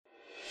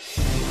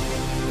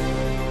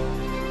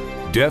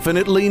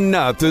Definitely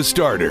not the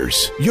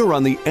starters. You're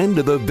on the End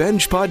of the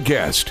Bench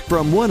podcast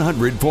from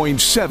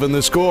 100.7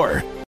 The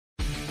Score.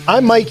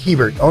 I'm Mike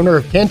Hebert, owner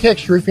of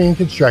Cantex Roofing and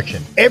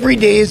Construction. Every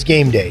day is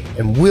game day,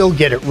 and we'll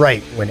get it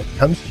right when it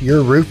comes to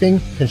your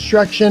roofing,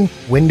 construction,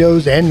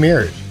 windows, and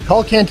mirrors.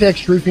 Call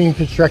Cantex Roofing and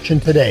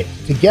Construction today.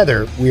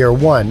 Together, we are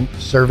one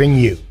serving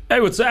you. Hey,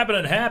 what's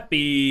happening?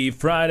 Happy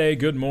Friday.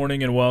 Good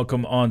morning and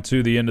welcome on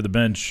to the End of the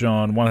Bench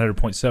on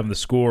 100.7 The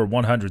Score,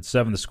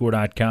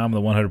 107thescore.com,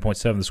 the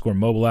 100.7 The Score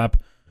mobile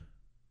app.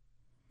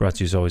 Brought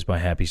to you as always by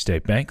Happy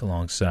State Bank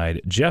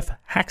alongside Geoff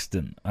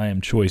Haxton. I am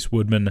Chois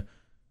Woodman.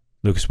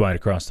 Lucas White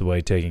across the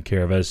way taking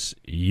care of us.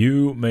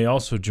 You may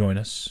also join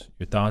us.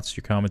 Your thoughts,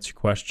 your comments, your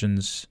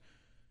questions,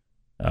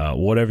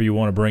 whatever you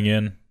want to bring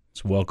in.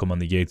 It's welcome on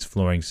the Yates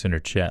Flooring Center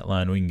chat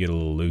line. We can get a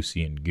little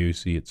loosey and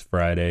goosey. It's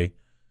Friday.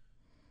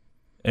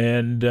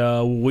 And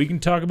we can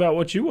talk about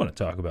what you want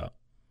to talk about.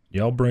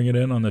 Y'all bring it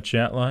in on the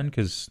chat line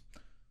because,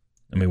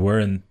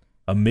 we're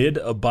amid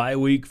a bye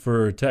week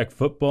for Tech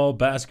football.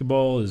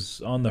 Basketball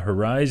is on the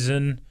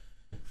horizon.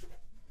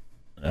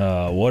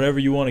 Whatever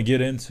you want to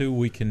get into,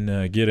 we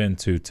can get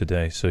into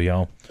today. So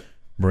y'all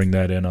bring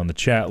that in on the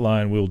chat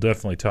line. We'll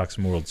definitely talk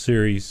some World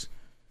Series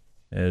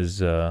as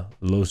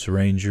Los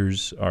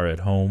Rangers are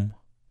at home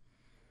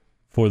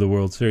for the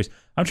World Series.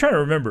 I'm trying to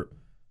remember.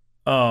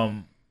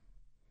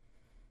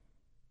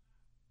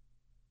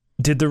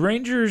 Did the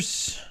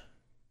Rangers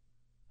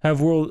have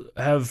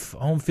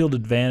home field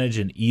advantage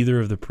in either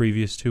of the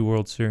previous two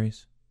World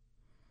Series?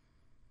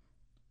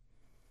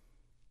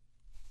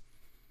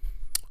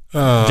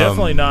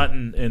 Definitely not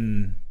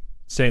in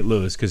St.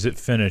 Louis because it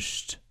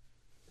finished.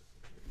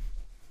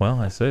 Well,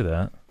 I say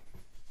that.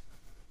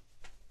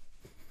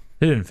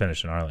 It didn't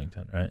finish in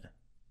Arlington, right?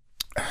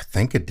 I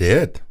think it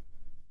did.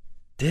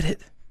 Did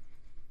it?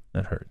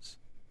 That hurts.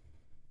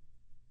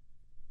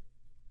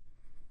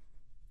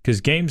 Because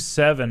Game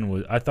 7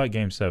 was. I thought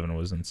Game 7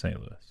 was in St.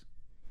 Louis.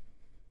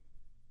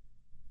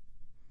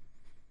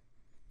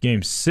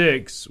 Game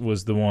 6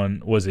 was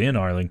in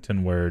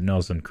Arlington where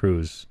Nelson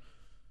Cruz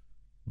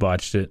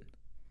botched it.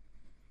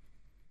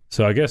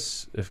 So I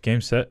guess if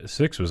Game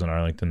 6 was in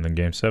Arlington, then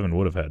Game 7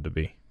 would have had to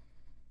be.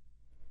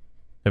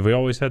 Have we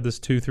always had this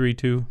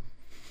 2-3-2?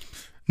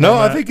 No,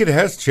 I think it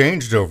has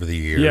changed over the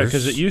years. Yeah,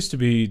 because it used to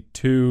be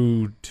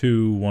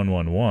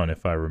 2-2-1-1-1,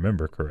 if I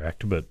remember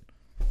correct. But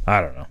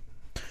I don't know.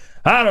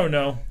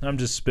 I'm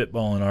just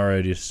spitballing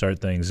already to start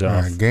things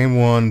off. Right, Game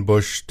 1,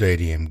 Busch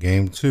Stadium.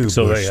 Game 2,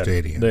 Busch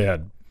Stadium. They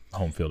had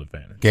home field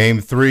advantage.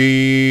 Game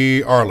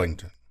 3,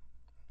 Arlington.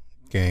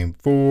 Game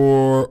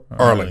 4,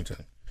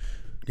 Arlington.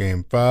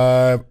 Game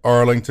 5,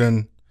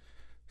 Arlington.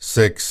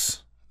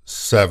 6,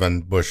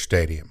 7, Busch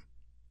Stadium.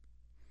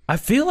 I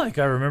feel like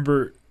I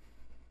remember.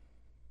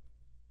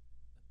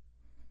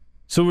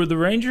 So were the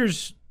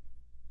Rangers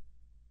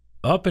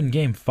up in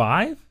Game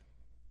 5?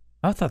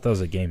 I thought that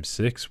was a Game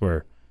 6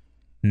 where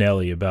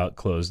Nelly about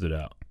closed it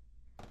out.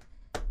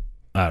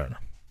 I don't know.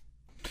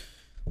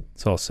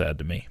 It's all sad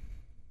to me.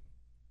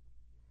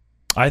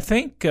 I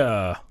think,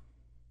 I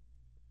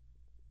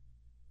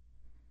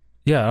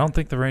don't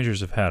think the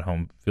Rangers have had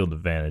home field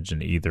advantage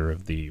in either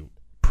of the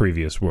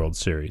previous World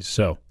Series.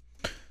 So,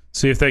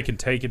 see if they can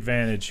take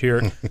advantage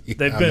here. They've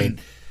been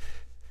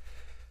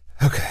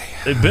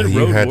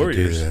road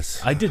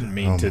warriors. I didn't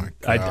mean to.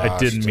 I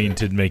didn't mean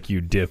to make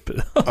you dip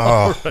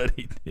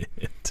already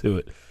into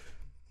it.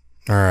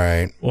 All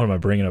right. What am I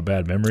bringing up?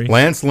 Bad memory?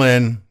 Lance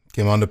Lynn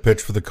came on to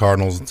pitch for the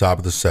Cardinals on top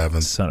of the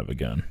 7th. Son of a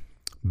gun.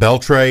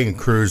 Beltre and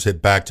Cruz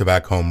hit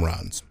back-to-back home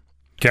runs.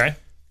 Okay.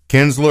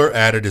 Kinsler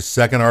added his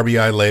second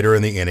RBI later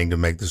in the inning to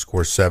make the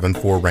score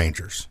 7-4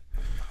 Rangers.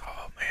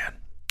 Oh, man.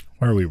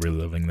 Why are we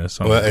reliving this?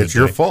 Well, it's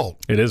your fault.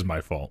 It is my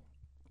fault.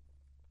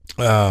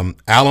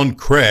 Alan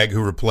Craig,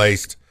 who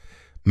replaced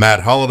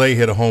Matt Holliday,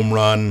 hit a home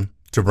run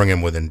to bring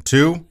him within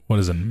 2. What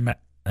is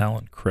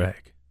Alan Craig?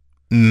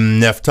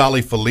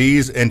 Neftali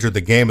Feliz entered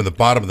the game in the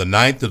bottom of the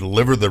 9th to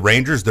deliver the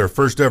Rangers their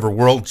first ever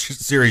World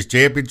Series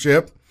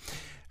championship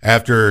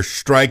after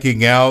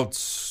striking out.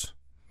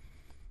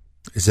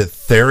 Is it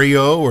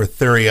Therio or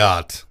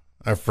Theriot?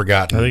 I've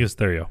forgotten. I think it's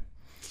Therio.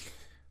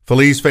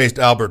 Feliz faced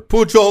Albert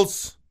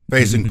Pujols,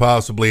 facing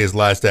possibly his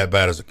last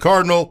at-bat as a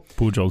Cardinal.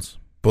 Pujols.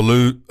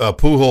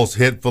 Pujols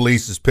hit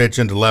Feliz's pitch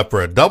into left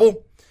for a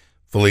double.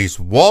 Feliz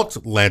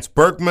walked Lance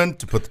Berkman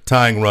to put the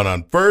tying run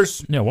on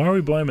first. Yeah, why are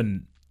we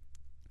blaming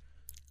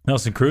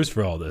Nelson Cruz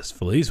for all this?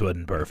 Feliz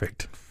wasn't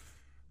perfect.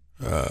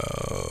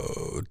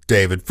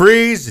 David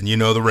Freese, and you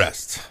know the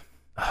rest.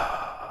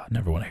 I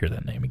never want to hear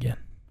that name again.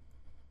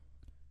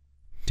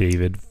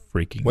 David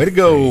freaking Way to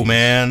go, Freese.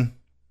 man.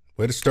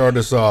 Way to start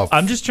us off.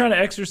 I'm just trying to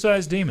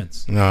exercise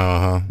demons.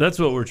 Uh-huh. That's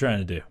what we're trying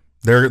to do.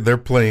 They're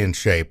plenty in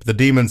shape. The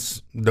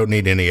Demons don't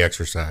need any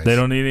exercise. They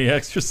don't need any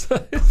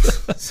exercise.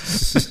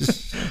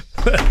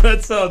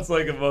 That sounds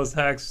like the most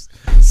hacks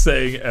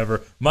saying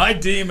ever. My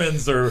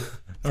demons are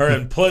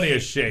in plenty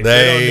of shape.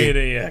 They don't need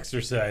any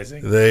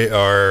exercising.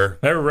 They're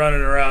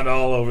running around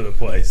all over the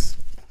place.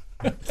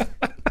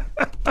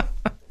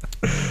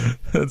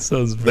 That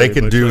sounds They very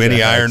can much do like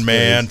any a Hax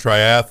Ironman, phrase.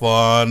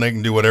 triathlon. They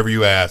can do whatever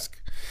you ask.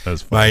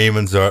 That's funny.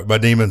 My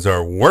demons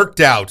are worked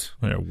out.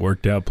 They're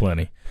worked out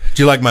plenty. Did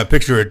you like my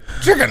picture of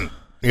chicken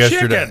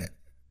yesterday?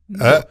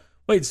 Chicken.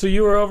 Wait, so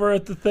you were over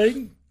at the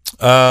thing?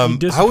 I was in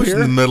disappear?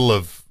 the middle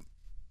of.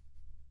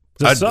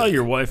 I saw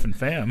your wife and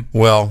fam.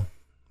 Well,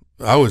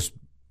 I was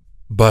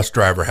bus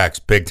driver hacks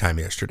big time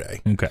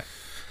yesterday. Okay.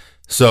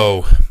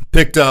 So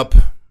picked up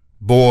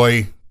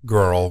boy,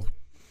 girl,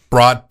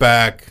 brought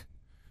back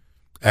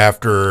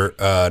after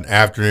an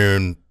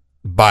afternoon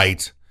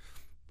bite,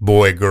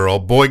 boy, girl.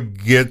 Boy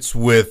gets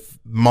with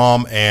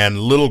mom and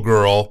little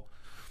girl.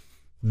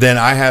 Then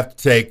I have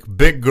to take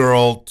big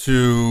girl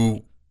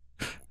to.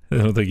 I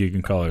don't think you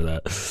can call her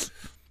that.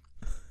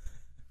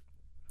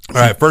 All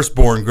right,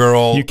 firstborn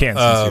girl. You can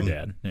since your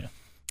dad. Yeah.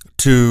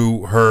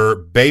 To her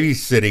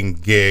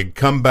babysitting gig,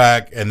 come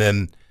back, and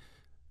then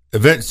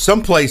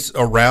someplace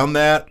around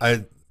that,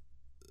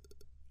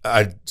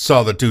 I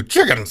saw the two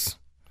chickens.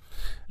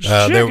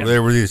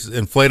 There were these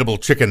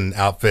inflatable chicken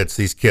outfits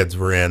these kids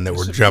were in that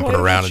were jumping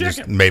around and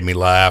just made me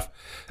laugh,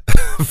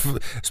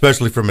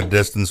 especially from a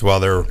distance while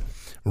they're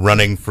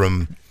running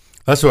from.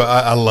 That's what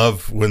I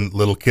love when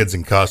little kids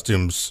in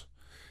costumes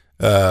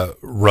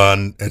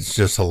run. It's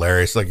just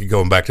hilarious. Like you're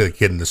going back to the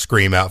kid in the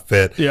Scream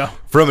outfit. Yeah.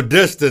 From a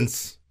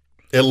distance,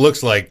 it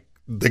looks like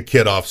the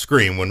kid off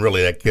Scream when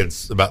really that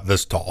kid's about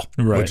this tall,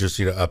 right. which is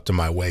up to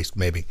my waist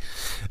maybe.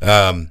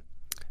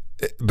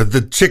 But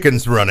the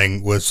chickens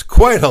running was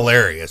quite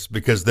hilarious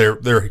because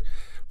they're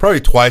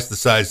probably twice the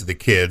size of the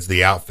kids,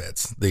 the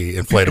outfits, the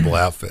inflatable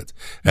outfits,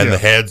 and the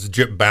heads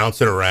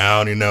bouncing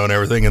around, and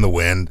everything in the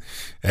wind.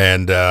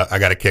 And I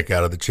got a kick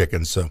out of the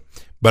chickens. So,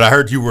 but I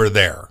heard you were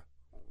there.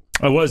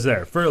 I was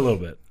there for a little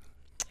bit.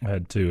 I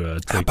had to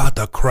take. How about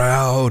the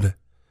crowd?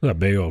 A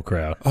big old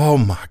crowd. Oh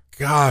my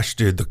gosh,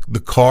 dude! The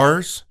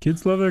cars.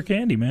 Kids love their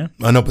candy, man.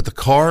 I know, but the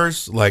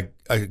cars, like,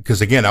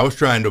 because again, I was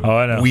trying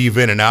to weave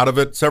in and out of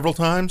it several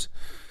times.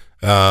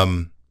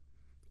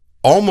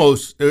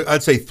 Almost,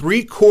 I'd say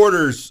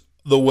 3/4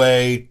 the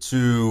way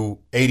to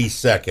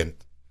 82nd.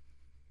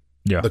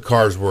 Yeah, the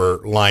cars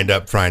were lined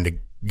up trying to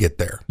get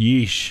there.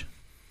 Yeesh.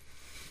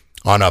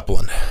 On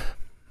Upland.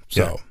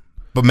 So,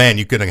 but man,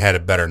 you couldn't have had a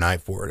better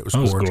night for it. It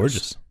was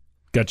gorgeous.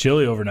 Got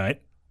chilly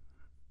overnight.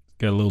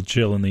 Got a little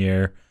chill in the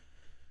air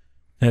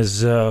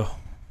as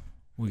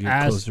we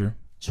get closer.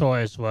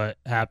 Choice, what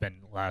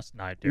happened last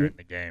night during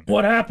the game?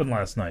 What happened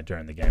last night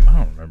during the game? I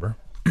don't remember.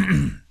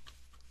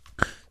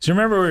 So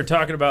remember we were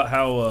talking about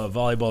how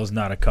volleyball is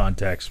not a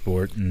contact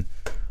sport, and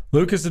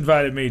Lucas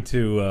invited me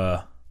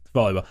to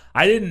volleyball.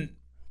 I didn't.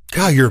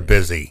 God, you're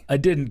busy. I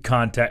didn't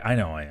contact. I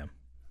know I am.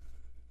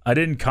 I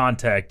didn't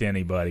contact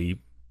anybody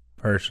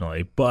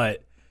personally,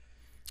 but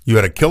you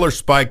had a killer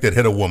spike that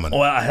hit a woman.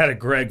 Well, I had a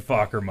Greg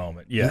Fokker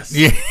moment. Yes.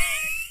 Yeah.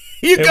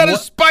 You got to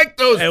spike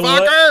those,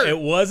 Fokker. It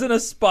wasn't a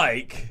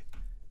spike.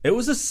 It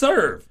was a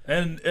serve.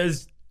 And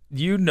as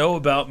you know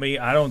about me,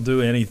 I don't do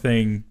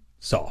anything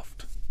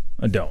soft.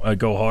 I don't. I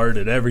go hard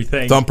at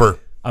everything. Thumper.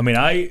 I mean,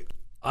 I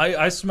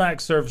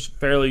smack serves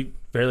fairly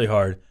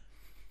hard.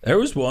 There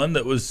was one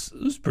that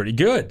was pretty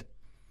good.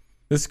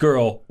 This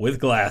girl with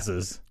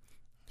glasses,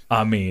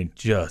 I mean,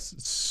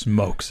 just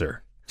smokes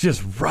her.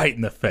 Just right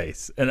in the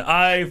face. And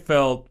I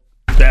felt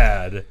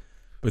bad.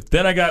 But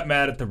then I got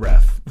mad at the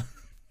ref.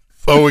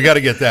 Oh, we got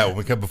to get that when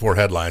we come before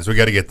headlines. We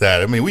got to get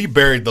that. I mean, we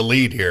buried the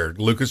lead here.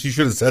 Lucas, you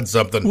should have said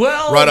something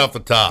right off the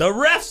top. The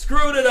ref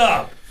screwed it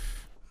up.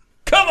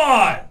 Come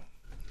on.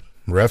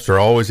 Refs are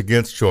always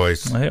against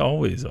Choice. They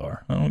always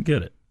are. I don't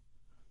get it.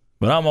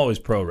 But I'm always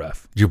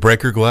pro-ref. Did you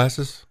break her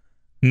glasses?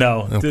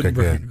 No, didn't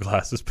break her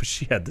glasses, but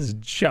she had this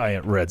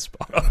giant red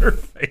spot on her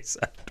face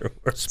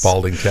afterwards.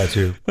 Spalding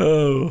tattoo.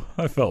 Oh,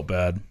 I felt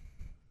bad.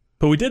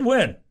 But we did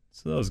win,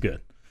 so that was good.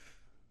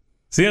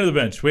 It's the end of the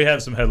bench. We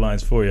have some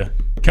headlines for you.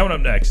 Coming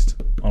up next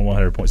on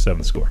 100.7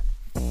 The Score.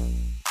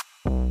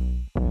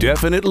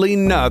 Definitely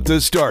not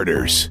the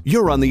starters.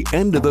 You're on the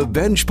End of the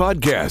Bench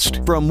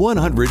podcast from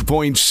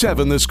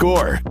 100.7 The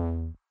Score.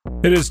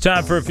 It is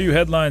time for a few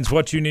headlines.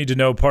 What you need to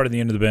know, part of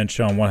the End of the Bench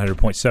on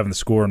 100.7 The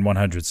Score and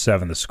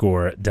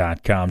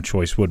 107thescore.com.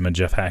 Chois, Woodman,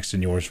 Geoff,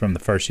 Haxton, yours from the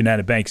First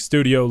United Bank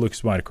studio.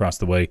 Lucas White across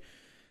the way,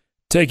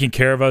 taking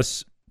care of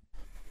us.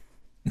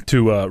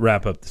 To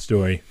wrap up the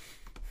story,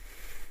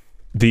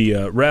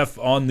 the ref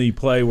on the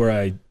play where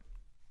I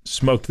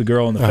smoked the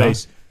girl in the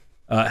face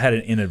had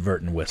an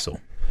inadvertent whistle.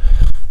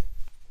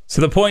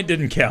 So the point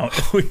didn't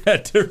count. We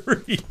had to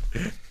redo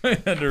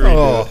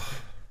it.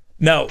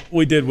 Now,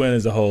 we did win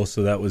as a whole,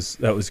 so that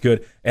was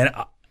good. And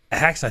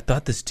Hax, I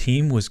thought this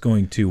team was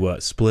going to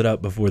split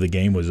up before the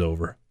game was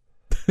over.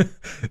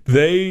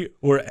 They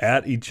were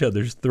at each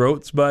other's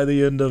throats by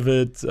the end of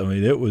it. I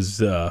mean, it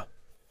was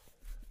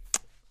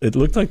it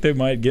looked like they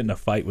might get in a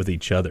fight with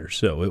each other.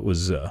 So it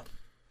was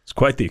it's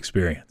quite the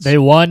experience. They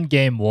won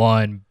game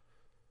one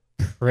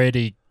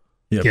pretty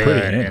good.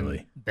 Pretty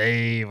handily.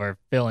 They were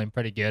feeling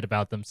pretty good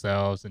about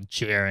themselves and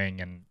cheering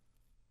and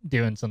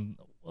doing some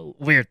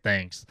weird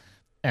things.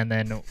 And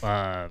then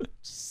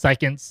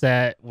second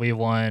set, we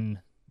won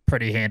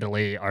pretty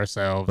handily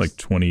ourselves. Like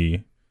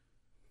 25-9,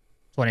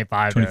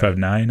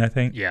 25-9, I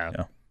think. Yeah.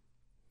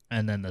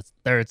 And then the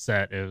third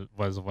set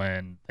was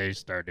when they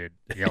started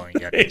yelling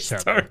at each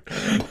other.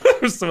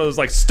 Someone was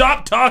like,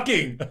 "Stop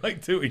talking!"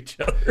 like to each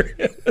other.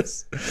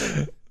 It's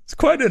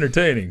quite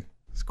entertaining.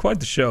 It's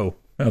quite the show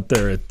out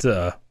there at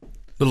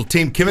little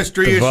team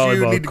chemistry the issue.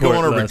 volleyball Need to go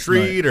court on a last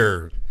retreat,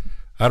 or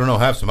I don't know,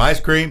 have some ice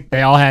cream.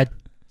 They all had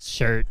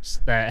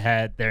shirts that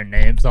had their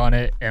names on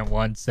it, and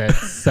one said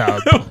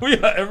sub.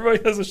 Yeah,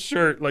 everybody has a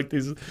shirt like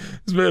these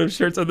made of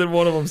shirts, and then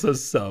one of them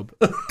says sub.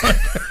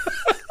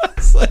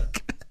 It's like.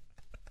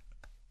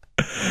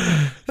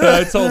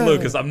 I told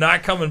Lucas, I'm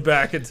not coming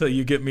back until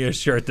you get me a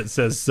shirt that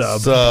says sub.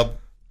 Sub.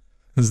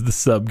 This is the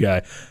sub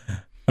guy.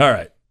 All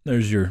right.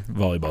 There's your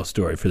volleyball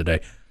story for the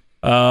day.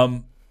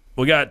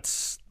 We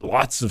got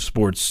lots of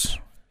sports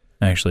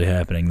actually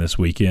happening this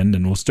weekend,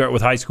 and we'll start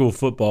with high school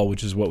football,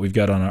 which is what we've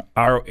got on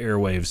our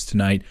airwaves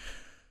tonight.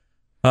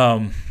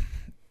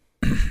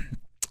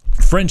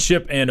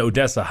 Friendship and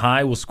Odessa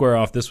High will square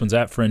off. This one's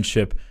at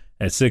Friendship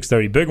at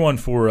 6:30. Big one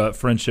for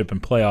Friendship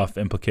and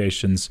playoff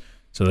implications.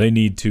 So they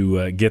need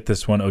to get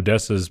this one.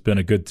 Odessa's been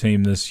a good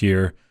team this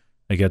year.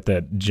 They got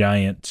that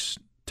giant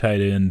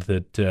tight end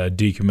that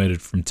decommitted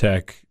from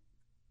Tech,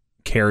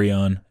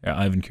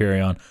 Ivan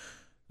Carry-On.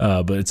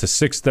 But it's a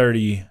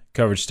 6:30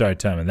 coverage start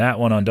time. And that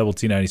one on Double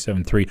T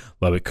 97.3.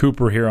 Lubbock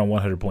Cooper here on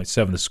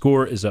 100.7. The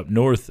Score is up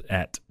north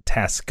at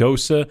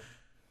Tascosa.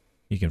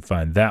 You can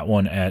find that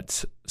one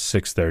at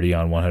 6:30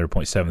 on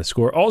 100.7. The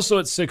Score. Also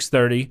at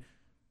 6:30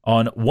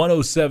 on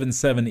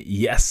 107.7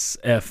 Yes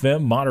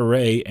FM,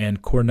 Monterey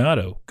and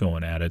Coronado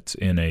going at it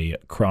in a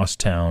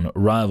crosstown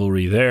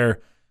rivalry there.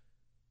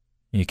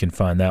 You can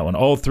find that one.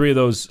 All three of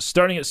those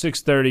starting at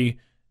 6:30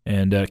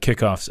 and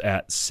kickoffs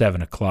at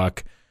 7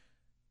 o'clock.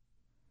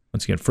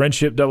 Once again,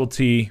 Friendship, Double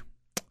T,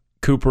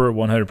 Cooper,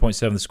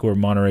 100.7 The Score,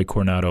 Monterey,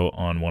 Coronado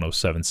on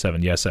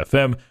 107.7 Yes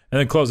FM. And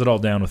then close it all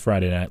down with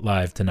Friday Night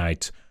Live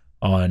tonight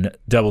on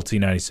Double T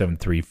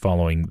 97.3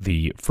 following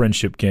the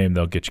Friendship game.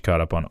 They'll get you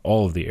caught up on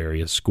all of the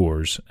area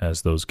scores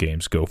as those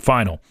games go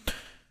final.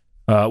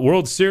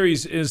 World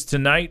Series is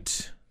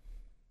tonight.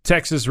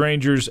 Texas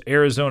Rangers,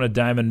 Arizona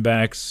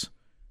Diamondbacks.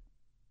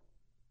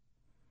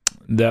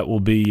 That will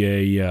be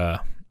a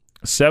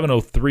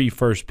 7:03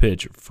 first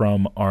pitch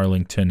from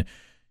Arlington.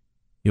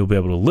 You'll be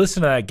able to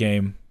listen to that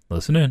game.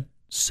 Listen in.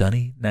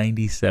 Sunny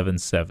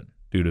 97.7.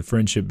 Due to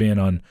Friendship being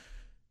on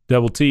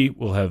Double T,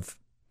 we'll have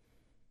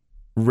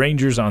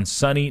Rangers on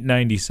Sunny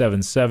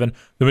 97.7.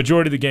 The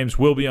majority of the games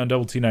will be on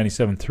Double T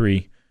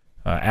 97.3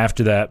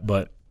 after that,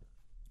 but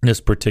this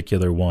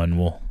particular one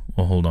we'll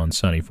hold on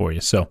Sunny for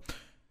you. So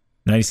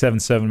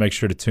 97.7, make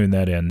sure to tune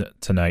that in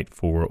tonight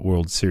for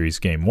World Series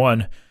Game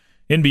 1.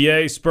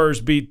 NBA,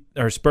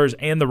 Spurs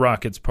and the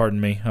Rockets,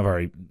 pardon me. I've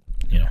already,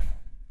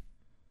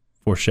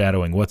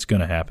 foreshadowing what's going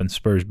to happen.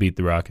 Spurs beat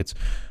the Rockets.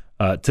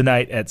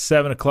 Tonight at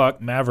 7 o'clock,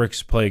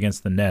 Mavericks play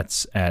against the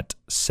Nets at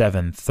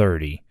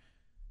 7:30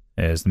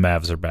 as the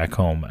Mavs are back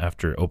home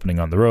after opening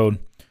on the road.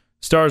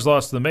 Stars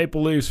lost to the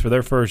Maple Leafs for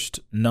their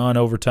first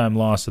non-overtime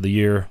loss of the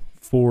year,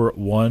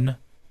 4-1.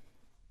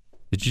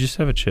 Did you just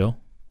have a chill?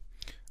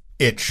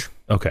 Itch.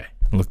 Okay.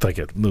 It looked like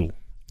a little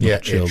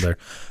chill itch. there.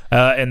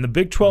 And the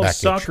Big 12 Back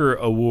Soccer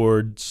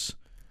Awards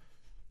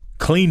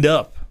cleaned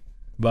up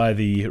by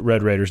the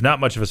Red Raiders. Not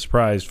much of a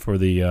surprise for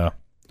the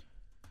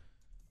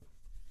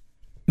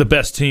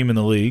best team in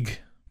the league,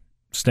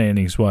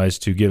 standings-wise,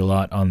 to get a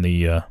lot on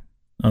the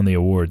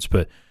awards.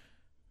 But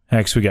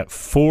Hex, we got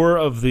 4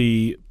 of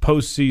the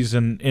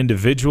postseason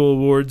individual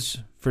awards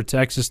for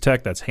Texas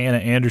Tech. That's Hannah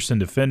Anderson,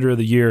 Defender of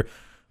the Year,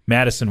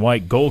 Madison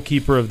White,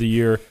 Goalkeeper of the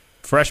Year,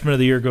 Freshman of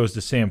the Year goes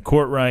to Sam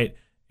Courtwright,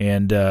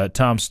 and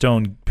Tom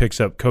Stone picks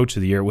up Coach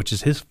of the Year, which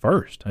is his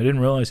first. I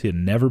didn't realize he had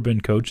never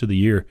been Coach of the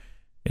Year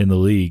in the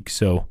league.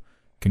 So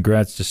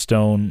congrats to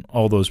Stone,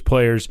 all those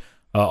players.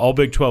 All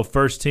Big 12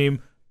 first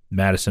team,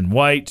 Madison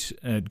White,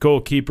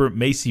 goalkeeper,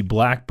 Macy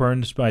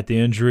Blackburn, despite the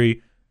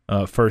injury.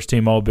 First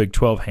team All Big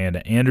 12,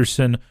 Hannah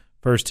Anderson.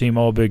 First team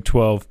All Big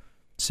 12,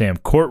 Sam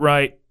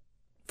Courtwright.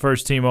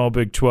 First team All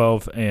Big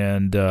 12,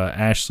 and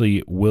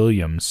Ashley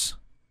Williams.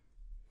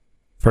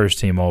 First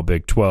team All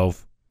Big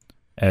 12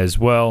 as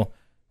well.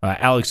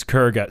 Alex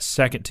Kerr got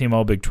second team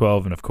All Big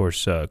 12, and of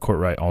course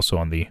Courtwright also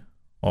on the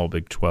All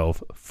Big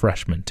 12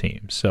 freshman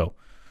team. So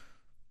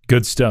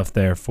good stuff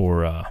there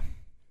for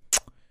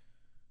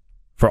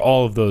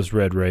all of those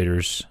Red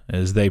Raiders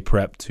as they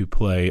prep to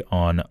play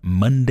on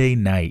Monday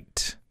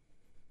night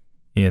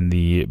in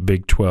the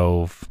Big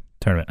 12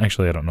 tournament.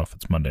 Actually, I don't know if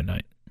it's Monday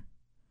night.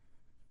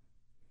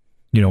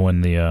 You know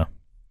when the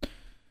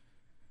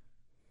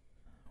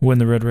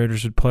Red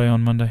Raiders would play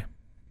on Monday?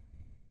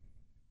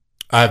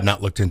 I have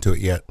not looked into it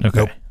yet.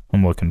 Okay. Nope.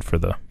 I'm looking for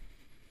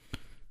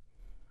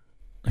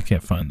I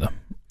can't find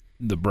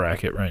the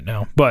bracket right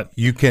now. But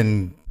You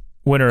can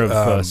winner of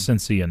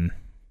Cincy and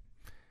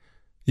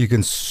you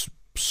can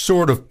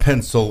sort of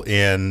pencil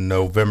in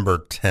November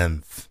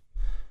 10th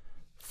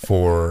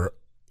for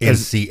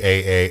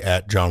NCAA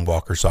at John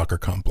Walker Soccer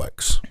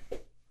Complex.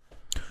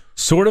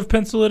 sort of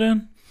pencil it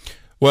in?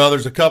 Well,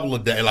 there's a couple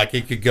of days, like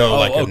it could go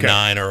a okay.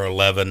 9 or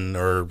 11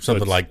 or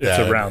something like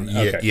that. It's around,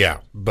 okay. Yeah.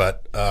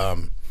 But I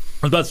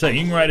was about to say,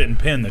 you can write it in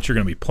pen that you're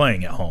going to be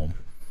playing at home.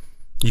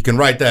 you can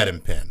write that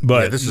in pen.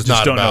 But this you is just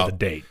not don't about know the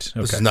date.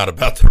 This Okay. is not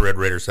about the Red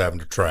Raiders having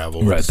to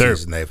travel or the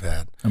season they've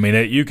had. I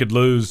mean, you could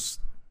lose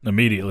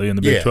immediately in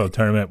the Big 12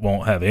 tournament.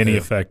 Won't have any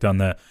effect on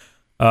that.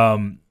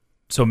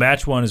 So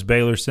match 1 is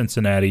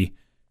Baylor-Cincinnati.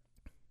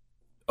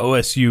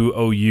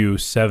 OSU-OU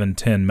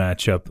 7-10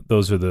 matchup.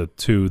 Those are the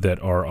two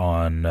that are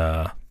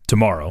on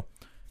tomorrow.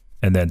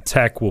 And then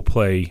Tech will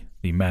play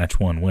the match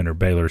 1 winner,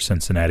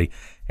 Baylor-Cincinnati,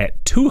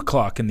 at 2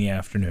 o'clock in the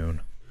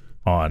afternoon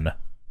on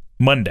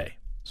Monday.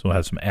 So we'll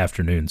have some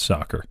afternoon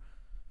soccer.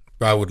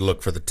 I would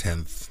look for the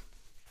 10th.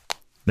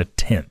 The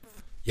 10th.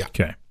 Yeah.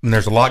 Okay. And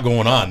there's a lot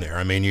going on there.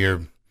 I mean,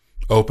 you're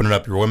opening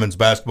up your women's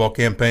basketball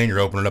campaign. You're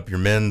opening up your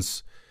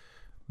men's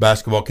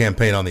basketball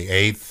campaign on the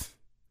 8th.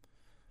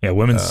 Yeah,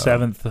 women's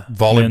 7th.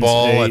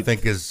 Volleyball, I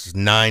think, is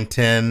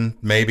 9-10,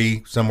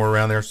 maybe, somewhere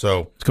around there.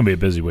 So it's going to be a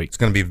busy week. It's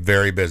going to be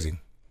very busy.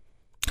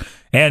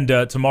 And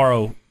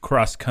tomorrow,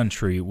 cross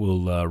country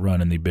will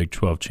run in the Big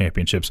 12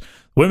 championships.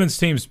 Women's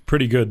team's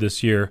pretty good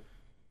this year.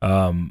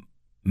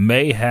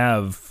 May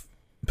have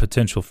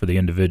potential for the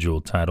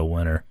individual title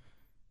winner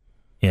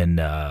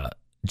in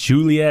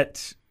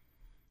Juliet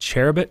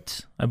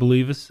Cherabit, I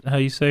believe is how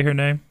you say her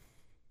name.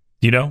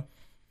 Do you know?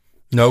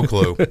 No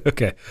clue.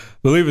 Okay.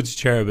 Believe it's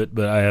Cherabit,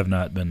 but I have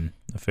not been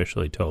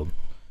officially told.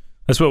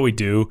 That's what we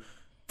do.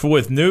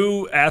 With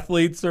new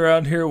athletes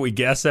around here, we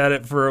guess at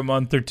it for a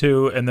month or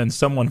two, and then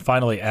someone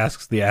finally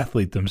asks the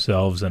athlete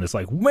themselves, and it's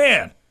like,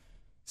 man,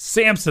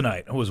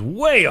 Samsonite, I was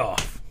way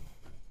off.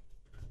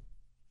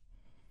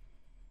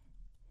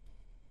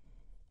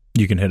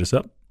 You can hit us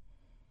up.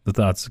 The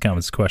thoughts,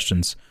 comments,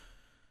 questions.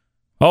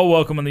 All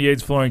welcome on the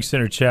Yates Flooring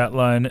Center chat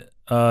line.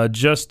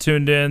 Just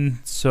tuned in,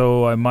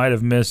 so I might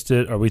have missed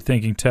it. Are we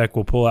thinking Tech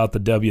will pull out the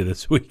W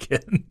this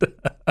weekend?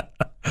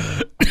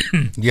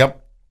 Yep.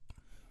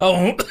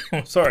 Oh,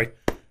 sorry.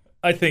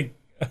 I think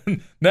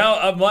now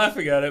I'm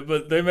laughing at it,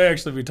 but they may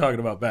actually be talking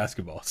about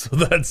basketball. So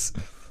then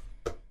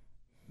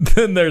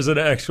there's an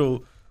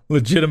actual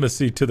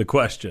legitimacy to the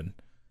question.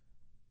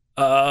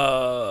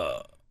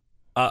 I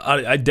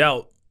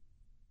doubt.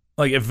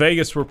 Like if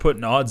Vegas were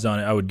putting odds on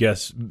it, I would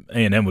guess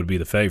A&M would be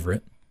the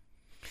favorite.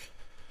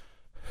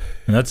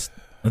 And that's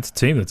a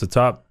team that's a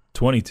top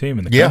 20 team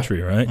in the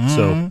country, right? Mm-hmm.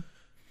 So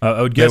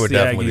I would guess the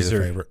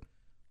Aggies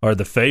are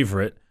the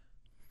favorite.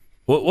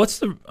 What's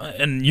the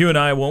and you and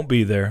I won't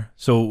be there,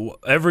 so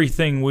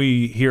everything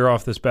we hear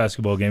off this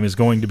basketball game is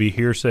going to be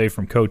hearsay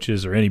from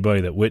coaches or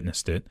anybody that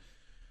witnessed it.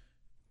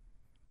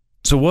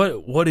 So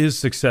what is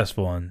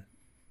successful on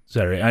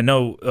Saturday? I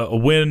know a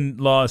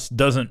win-loss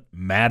doesn't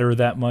matter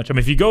that much. I mean,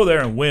 if you go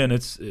there and win,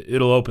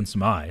 it'll open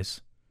some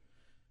eyes.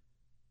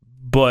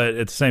 But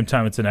at the same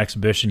time, it's an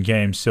exhibition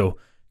game, so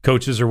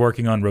coaches are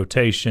working on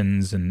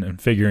rotations and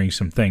figuring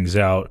some things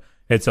out.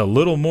 It's a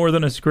little more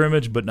than a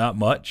scrimmage, but not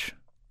much.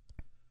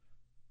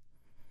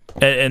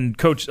 And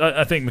Coach,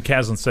 I think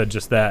McCaslin said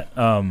just that.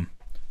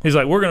 He's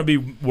like, we're going to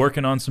be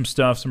working on some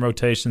stuff, some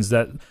rotations,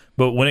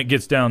 but when it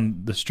gets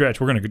down the stretch,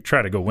 we're going to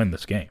try to go win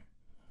this game.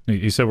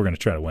 He said we're going to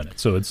try to win it.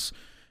 So it's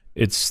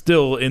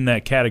still in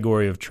that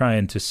category of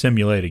trying to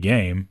simulate a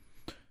game.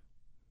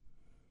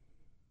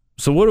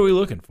 So what are we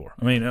looking for?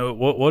 I mean,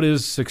 what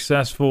is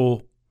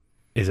successful?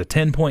 Is a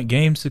 10-point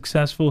game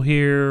successful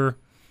here?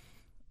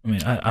 I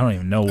mean, I don't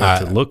even know what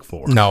to look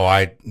for. No,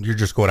 you're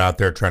just going out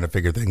there trying to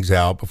figure things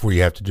out before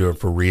you have to do it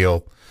for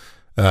real.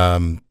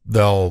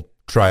 They'll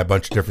try a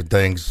bunch of different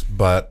things,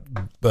 but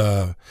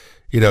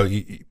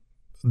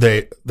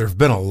there's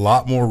been a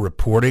lot more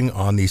reporting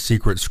on these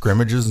secret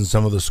scrimmages and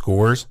some of the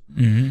scores,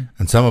 and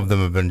some of them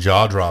have been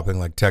jaw-dropping,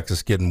 like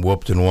Texas getting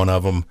whooped in one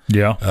of them.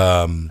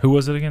 Yeah. Who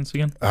was it against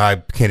again? I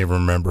can't even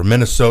remember.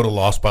 Minnesota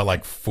lost by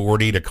like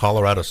 40 to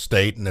Colorado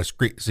State in a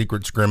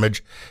secret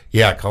scrimmage.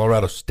 Yeah,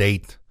 Colorado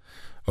State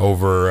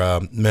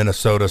over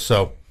Minnesota.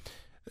 So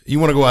you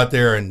want to go out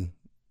there and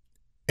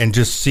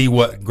just see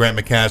what Grant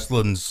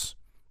McCaslin's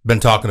been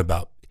talking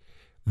about.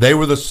 They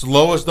were the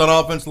slowest on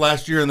offense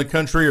last year in the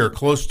country or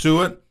close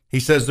to it. He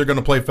says they're going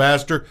to play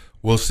faster.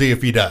 We'll see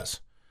if he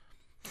does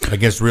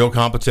against real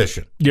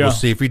competition. Yeah. We'll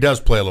see if he does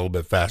play a little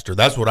bit faster.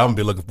 That's what I'm going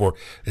to be looking for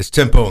is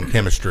tempo and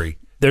chemistry.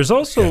 There's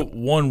also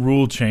one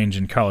rule change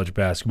in college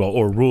basketball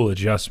or rule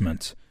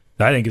adjustment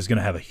that I think is going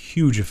to have a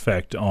huge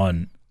effect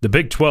on the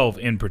Big 12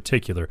 in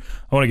particular.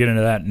 I want to get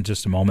into that in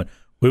just a moment.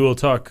 We will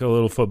talk a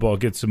little football,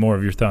 get some more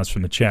of your thoughts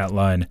from the chat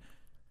line,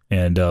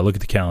 and look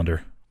at the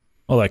calendar.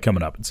 All that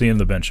coming up. It's the End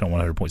of the Bench on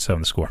 100.7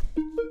 The Score.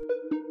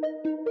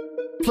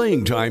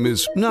 Playing time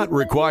is not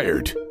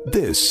required.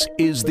 This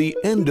is the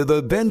End of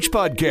the Bench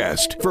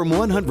podcast from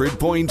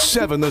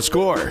 100.7 The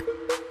Score.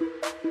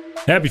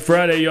 Happy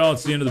Friday, y'all.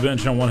 It's the End of the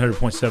Bench on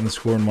 100.7 The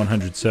Score and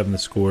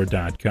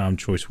 107thescore.com.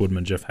 Chois,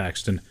 Woodman, Geoff,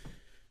 Haxton.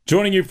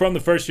 Joining you from the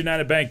First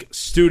United Bank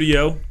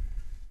studio.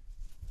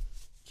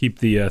 Keep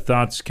the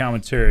thoughts,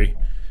 commentary,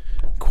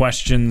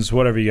 questions,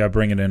 whatever you got,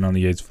 bring it in on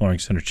the Yates Flooring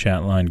Center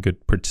chat line.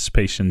 Good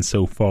participation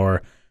so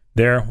far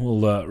there.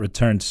 We'll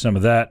return to some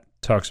of that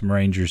talk some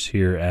Rangers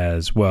here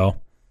as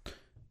well.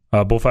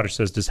 Bullfighter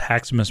says, does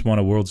Haxton want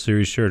a World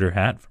Series shirt or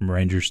hat from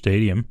Ranger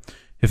Stadium?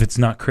 If it's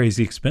not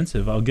crazy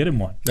expensive, I'll get him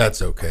one.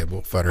 That's okay,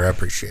 Bullfighter. I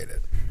appreciate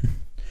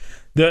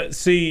it.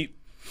 See,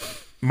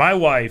 my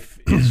wife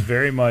is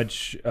very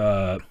much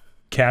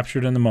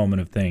captured in the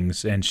moment of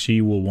things, and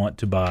she will want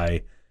to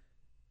buy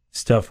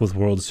stuff with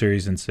World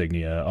Series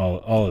insignia,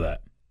 all of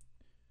that.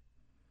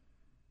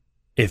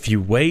 If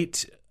you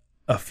wait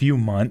a few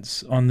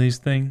months on these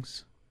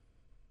things,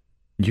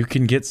 you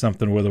can get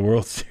something with a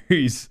World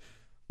Series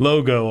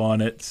logo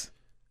on it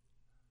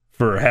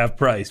for half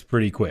price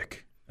pretty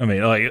quick. I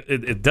mean, like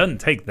it doesn't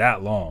take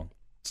that long.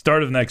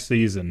 Start of next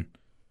season,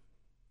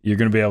 you're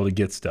going to be able to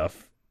get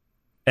stuff.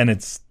 And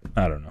it's,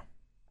 I don't know.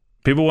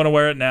 People want to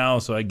wear it now,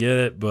 so I get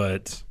it, but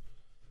at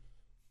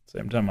the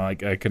same time, I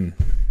can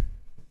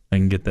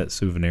get that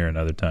souvenir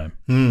another time.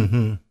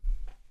 Mm-hmm.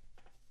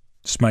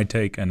 Just my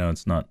take. I know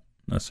it's not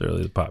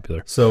necessarily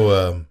popular.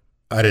 So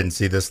I didn't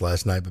see this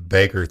last night, but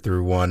Baker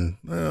threw one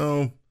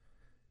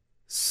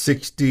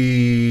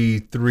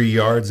 63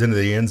 yards into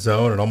the end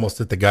zone and almost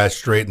hit the guy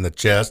straight in the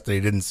chest. And he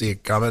didn't see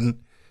it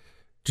coming.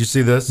 Did you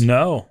see this?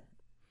 No.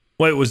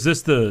 Wait, was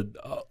this the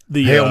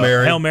Hail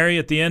Mary? Hail Mary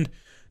at the end?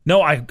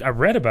 No, I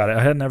read about it.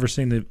 I had never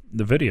seen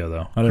the video,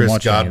 though. I didn't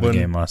watch any of the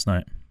game last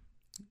night.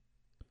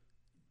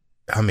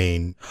 I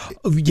mean,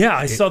 yeah,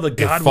 I saw the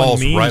Godwin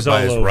falls memes right by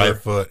all his over. right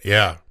foot.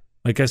 Yeah,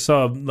 like I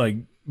saw like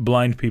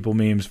blind people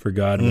memes for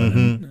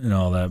Godwin and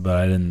all that, but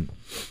I didn't.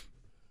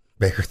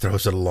 Baker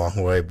throws it a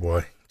long way,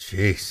 boy.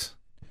 Jeez,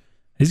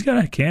 he's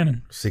got a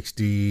cannon.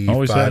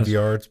 65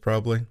 yards,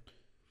 probably.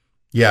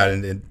 Yeah,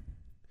 and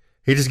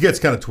he just gets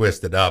kind of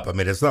twisted up. I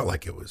mean, it's not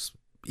like it was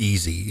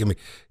easy. I mean,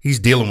 he's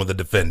dealing with a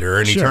defender,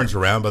 and he turns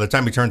around. By the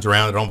time he turns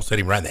around, it almost hit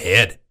him right in the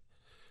head.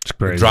 It's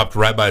crazy. It dropped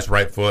right by his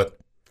right foot.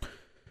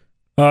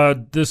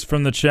 This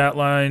from the chat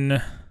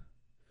line.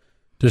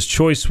 Does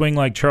Chois swing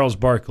like Charles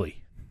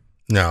Barkley?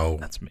 No.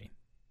 That's mean.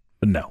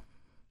 But no.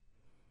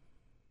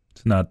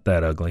 It's not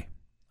that ugly.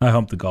 I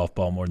hump the golf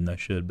ball more than I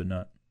should, but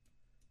not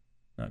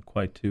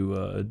quite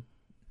to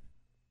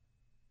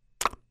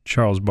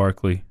Charles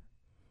Barkley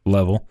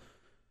level.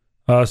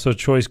 So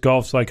Choice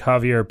golfs like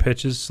Javier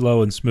pitches,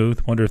 slow and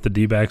smooth. Wonder if the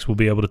D-backs will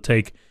be able to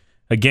take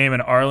a game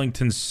in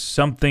Arlington,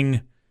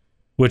 something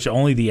which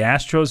only the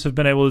Astros have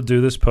been able to do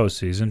this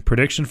postseason.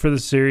 Prediction for the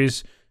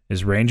series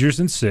is Rangers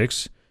in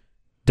 6.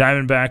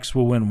 Diamondbacks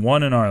will win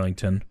 1 in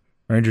Arlington.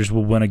 Rangers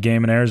will win a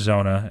game in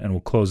Arizona and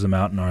will close them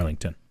out in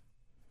Arlington.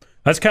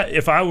 That's kind of,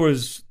 if I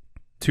was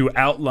to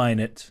outline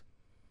it,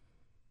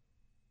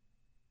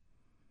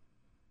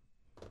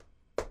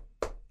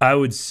 I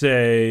would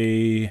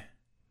say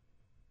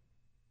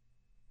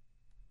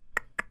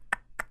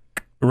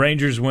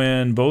Rangers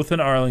win both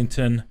in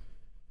Arlington.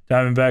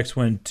 Diamondbacks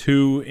win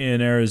 2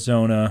 in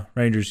Arizona.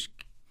 Rangers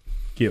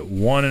get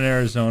 1 in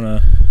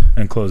Arizona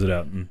and close it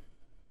out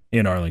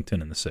in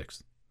Arlington in the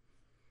 6th.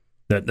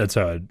 That's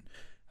how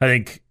I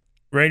think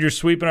Rangers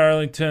sweep in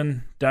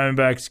Arlington.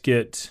 Diamondbacks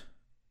get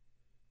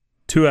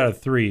 2 out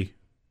of 3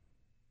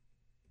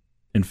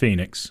 in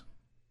Phoenix.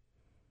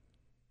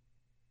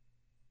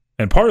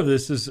 And part of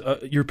this is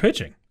your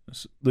pitching,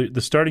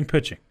 the starting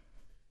pitching.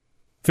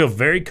 Feel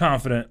very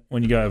confident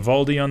when you got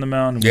Evaldi on the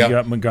mound and when you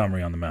got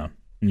Montgomery on the mound.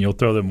 And you'll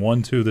throw them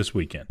 1-2 this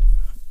weekend.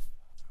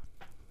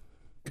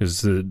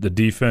 Because the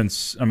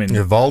defense, I mean...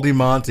 Evaldi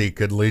Monty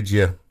could lead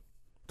you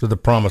to the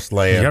promised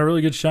land. You got a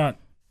really good shot.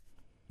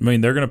 I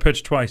mean, they're going to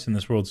pitch twice in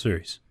this World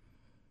Series.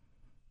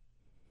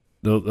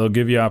 They'll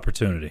give you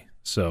opportunity.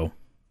 So,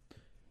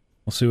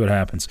 we'll see what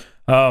happens.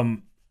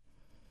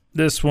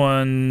 This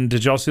one,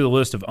 did y'all see the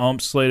list of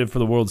umps slated for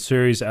the World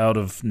Series? Out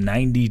of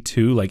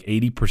 92, like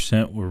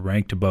 80% were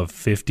ranked above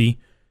 50.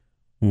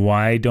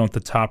 Why don't the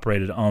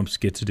top-rated umps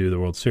get to do the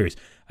World Series?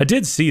 I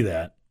did see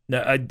that.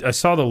 I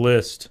saw the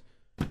list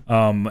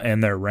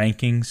and their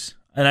rankings,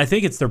 and I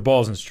think it's their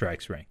balls and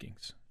strikes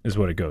rankings is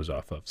what it goes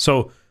off of.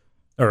 So,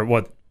 or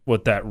what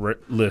that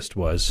list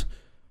was.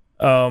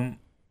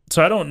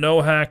 So I don't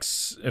know,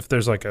 Hacks, if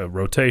there's like a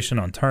rotation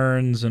on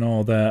turns and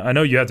all that. I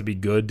know you have to be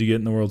good to get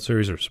in the World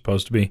Series, or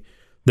supposed to be.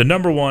 The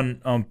number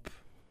one ump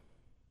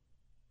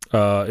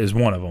is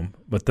one of them,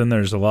 but then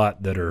there's a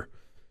lot that are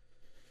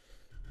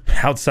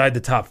outside the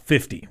top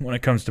 50 when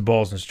it comes to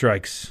balls and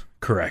strikes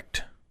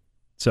correct.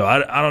 So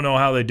I don't know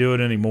how they do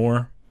it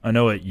anymore. I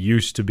know it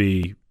used to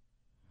be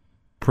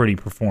pretty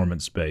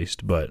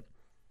performance-based, but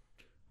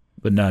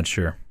not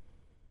sure.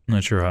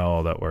 Not sure how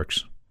all that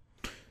works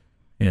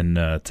in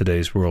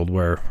today's world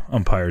where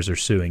umpires are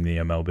suing the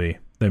MLB.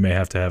 They may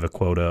have to have a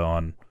quota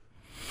on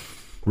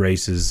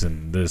races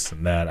and this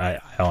and that. I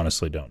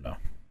honestly don't know.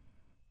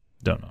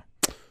 Don't know.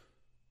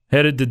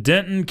 Headed to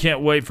Denton.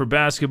 Can't wait for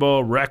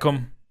basketball. Wreck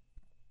 'em.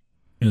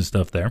 Good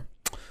stuff there.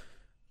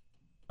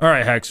 All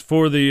right, Hacks,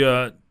 for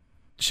the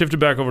shifted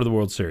back over to the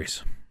World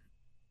Series.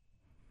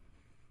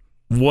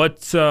 What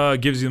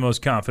gives you the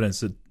most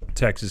confidence that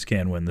Texas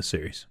can win the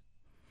series?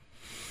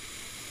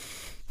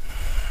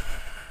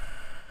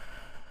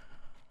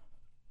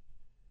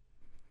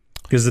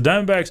 Because the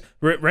Diamondbacks,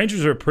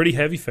 Rangers are a pretty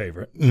heavy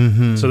favorite,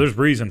 so there's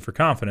reason for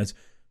confidence.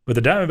 But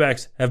the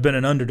Diamondbacks have been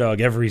an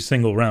underdog every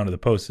single round of the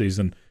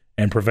postseason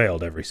and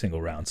prevailed every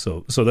single round.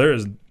 So there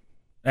is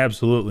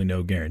absolutely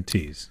no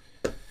guarantees.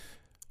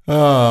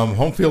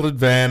 Home field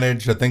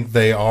advantage. I think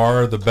they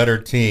are the better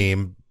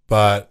team,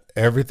 but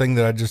everything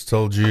that I just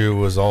told you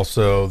was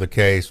also the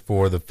case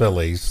for the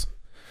Phillies.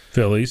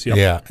 Phillies, yep.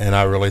 Yeah, and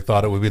I really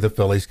thought it would be the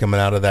Phillies coming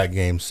out of that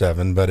Game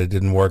 7, but it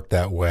didn't work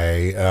that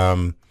way.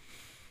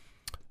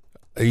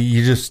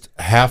 You just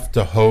have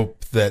to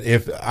hope that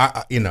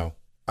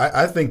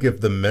I think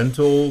if the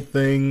mental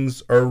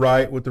things are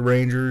right with the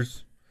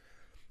Rangers,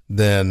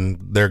 then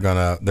they're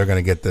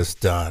gonna get this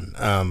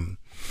done.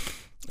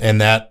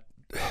 And that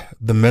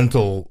the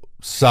mental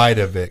side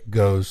of it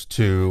goes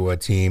to a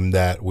team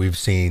that we've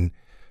seen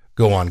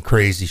go on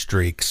crazy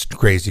streaks,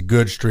 crazy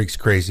good streaks,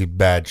 crazy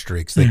bad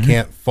streaks. They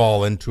can't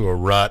fall into a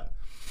rut.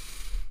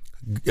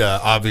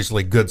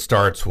 Obviously, good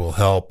starts will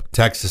help.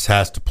 Texas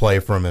has to play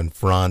from in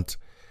front.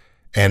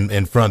 And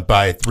in front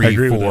by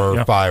 3,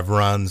 4, 5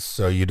 runs,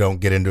 so you don't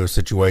get into a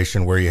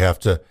situation where you have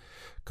to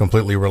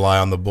completely rely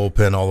on the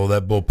bullpen, although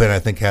that bullpen, I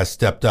think, has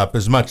stepped up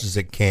as much as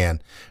it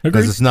can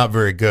because it's not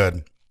very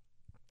good.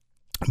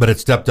 But it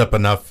stepped up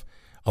enough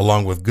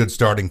along with good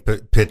starting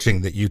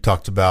pitching that you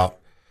talked about.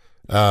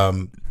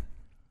 A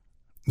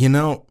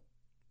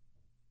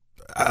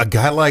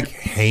guy like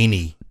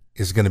Haney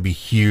is going to be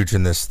huge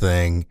in this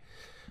thing.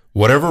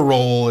 Whatever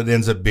role it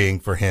ends up being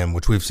for him,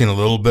 which we've seen a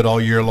little bit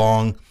all year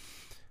long,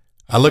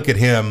 I look at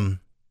him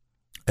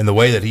and the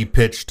way that he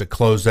pitched to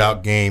close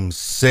out Game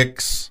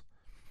 6.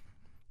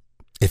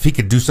 If he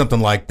could do something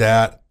like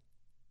that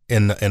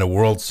in a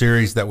World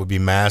Series, that would be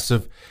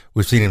massive.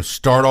 We've seen him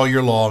start all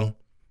year long,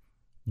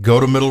 go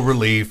to middle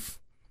relief,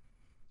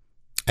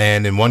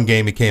 and in one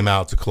game he came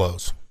out to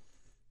close.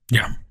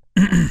 Yeah.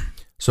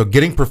 So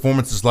getting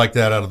performances like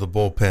that out of the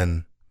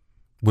bullpen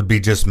would be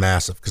just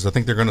massive because I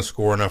think they're going to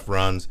score enough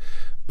runs.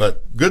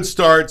 But good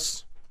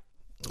starts,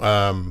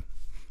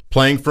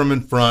 playing from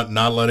in front,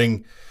 not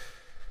letting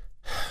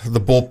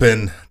the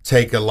bullpen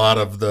take a lot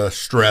of the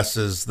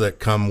stresses that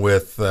come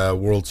with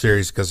World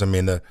Series because,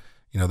 the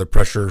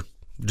pressure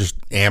just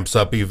amps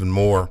up even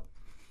more.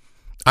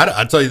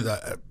 I tell you,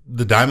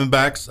 the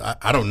Diamondbacks,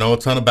 I don't know a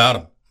ton about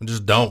them. I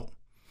just don't.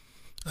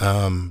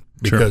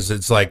 Because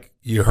it's like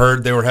you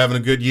heard they were having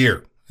a good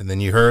year, and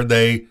then you heard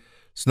they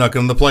snuck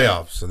in the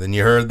playoffs, and then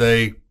you heard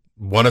they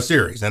won a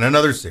series and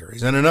another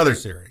series and another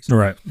series.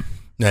 Right.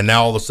 And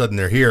now all of a sudden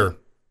they're here.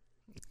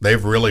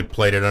 They've really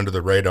played it under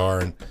the radar,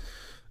 and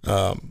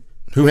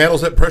who handles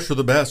that pressure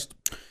the best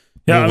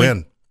will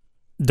win.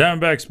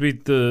 Diamondbacks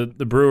beat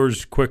the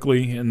Brewers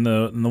quickly in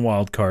the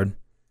wild card,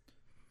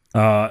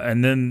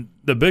 and then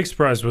the big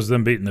surprise was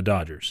them beating the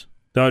Dodgers.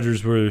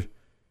 Dodgers were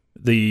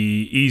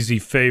the easy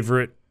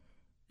favorite.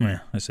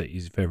 I say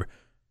easy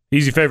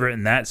favorite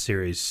in that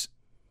series,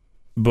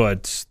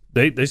 but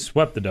they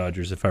swept the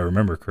Dodgers if I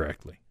remember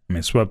correctly.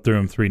 Swept through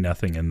them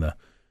 3-0 in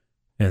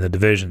the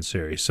division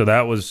series. So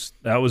that was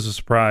a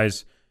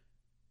surprise.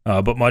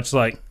 But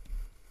the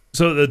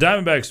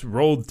Diamondbacks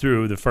rolled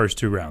through the first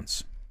 2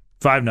 rounds,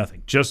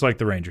 5-0, just like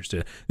the Rangers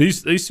did.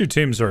 These two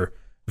teams are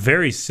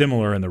very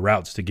similar in the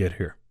routes to get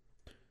here.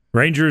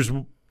 Rangers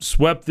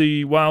swept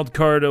the wild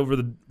card over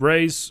the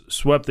Rays,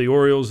 swept the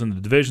Orioles in the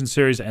division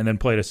series, and then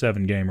played a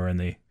 7-gamer in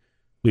the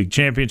league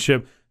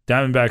championship.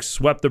 Diamondbacks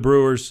swept the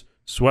Brewers,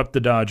 swept the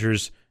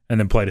Dodgers, and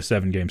then played a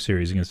 7-game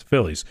series against the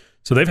Phillies.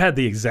 So they've had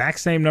the exact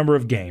same number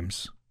of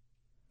games.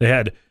 They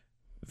had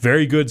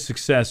very good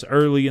success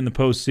early in the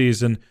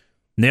postseason,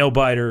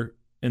 nail-biter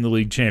in the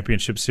league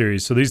championship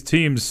series. So these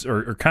teams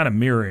are kind of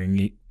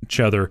mirroring each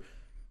other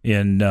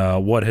in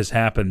what has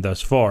happened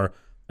thus far.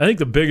 I think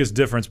the biggest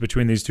difference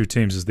between these two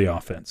teams is the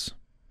offense.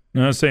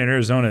 I'm not saying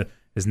Arizona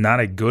is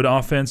not a good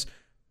offense,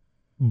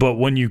 but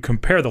when you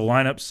compare the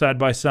lineups side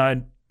by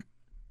side,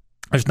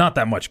 there's not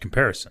that much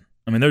comparison.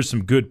 There's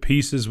some good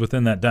pieces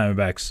within that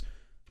Diamondbacks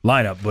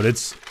lineup, but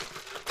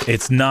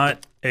it's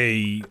not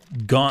a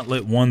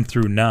gauntlet 1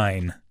 through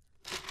 9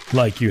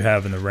 like you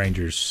have in the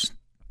Rangers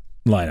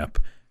lineup.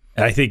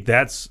 And I think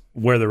that's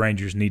where the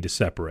Rangers need to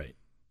separate.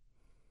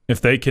 If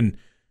they can,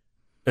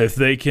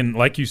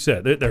 like you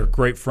said, they're a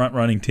great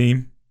front-running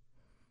team.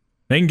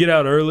 They can get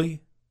out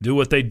early, do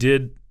what they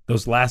did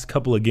those last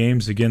couple of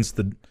games against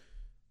the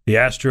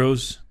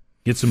Astros,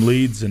 get some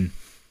leads, and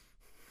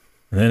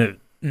then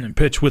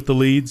pitch with the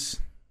leads,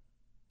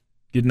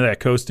 get into that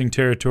coasting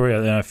territory.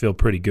 Then I feel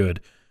pretty good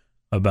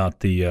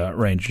about the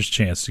Rangers'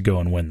 chance to go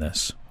and win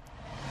this.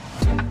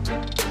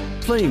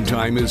 Playing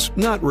time is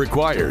not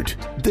required.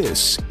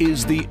 This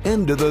is the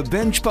End of the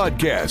Bench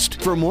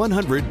podcast from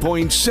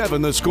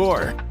 100.7 The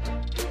Score.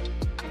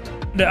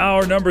 To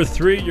hour number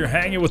 3, you're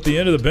hanging with the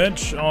End of the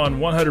Bench on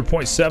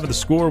 100.7 The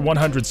Score,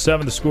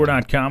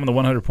 107thescore.com, and the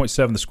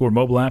 100.7 The Score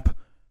mobile app.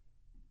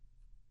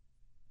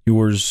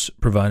 Yours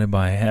provided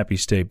by Happy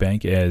State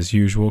Bank, as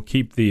usual.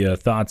 Keep the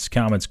thoughts,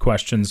 comments,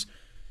 questions,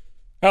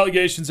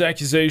 allegations,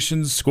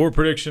 accusations, score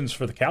predictions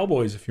for the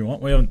Cowboys if you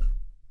want. We haven't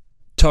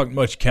talked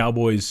much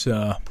Cowboys.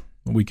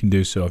 We can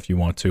do so if you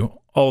want to.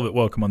 all of it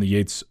welcome on the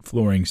Yates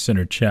Flooring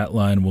Center chat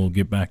line. We'll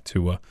get back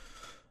to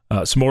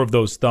some more of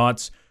those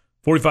thoughts.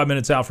 45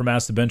 minutes out from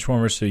Ask the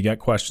Benchwarmers, so you got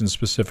questions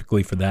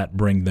specifically for that,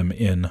 bring them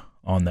in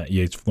on that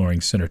Yates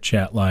Flooring Center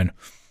chat line.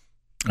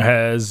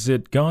 Has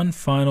it gone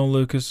final,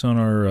 Lucas, on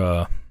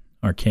our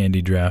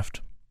candy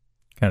draft?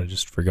 Kind of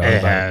just forgot about it.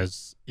 It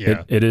has,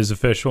 yeah. It is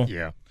official?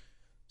 Yeah.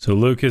 So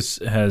Lucas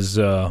has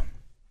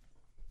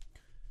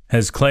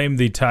claimed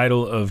the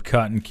title of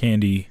Cotton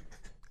Candy,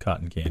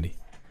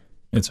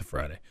 it's a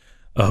Friday,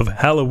 of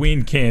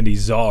Halloween Candy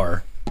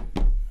Czar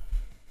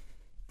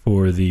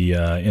for the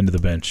end of the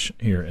bench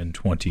here in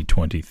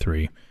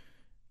 2023,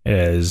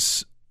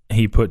 as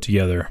he put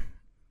together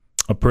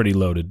a pretty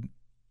loaded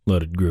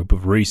group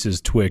of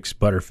Reese's, Twix,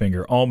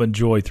 Butterfinger, Almond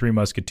Joy, Three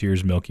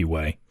Musketeers, Milky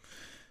Way.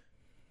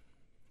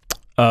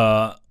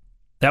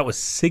 That was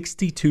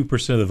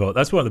 62% of the vote.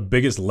 That's one of the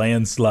biggest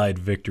landslide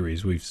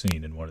victories we've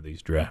seen in one of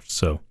these drafts.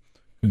 So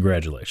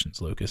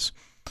congratulations, Lucas.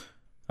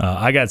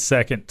 I got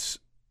second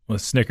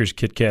with Snickers,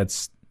 Kit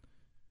Kats,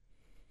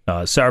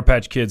 Sour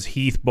Patch Kids,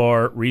 Heath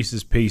Bar,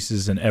 Reese's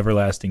Pieces, and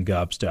Everlasting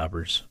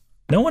Gobstoppers.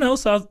 No one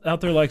else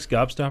out there likes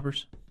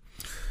Gobstoppers?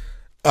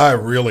 I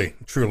really,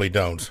 truly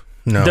don't.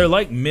 No. They're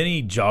like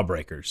mini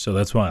Jawbreakers, so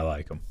that's why I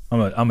like them.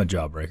 I'm a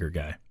Jawbreaker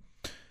guy.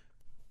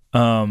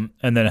 And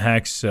then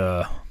Hax,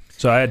 so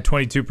I had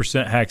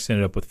 22%. Hax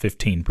ended up with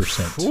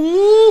 15%.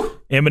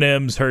 Ooh.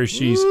 M&M's,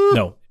 Hershey's,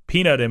 no,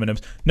 peanut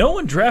M&M's. No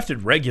one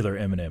drafted regular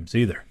M&M's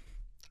either.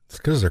 It's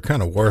because they're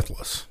kind of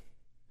worthless.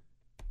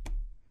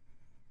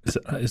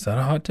 Is that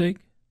a hot take?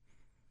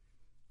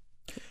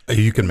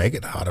 You can make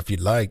it hot if you'd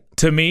like.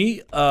 To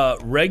me,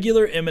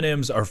 regular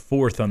M&M's are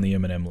fourth on the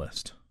M&M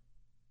list.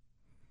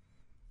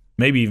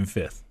 Maybe even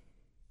fifth.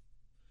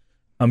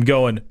 I'm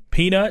going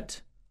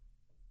peanut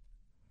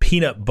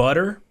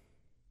butter,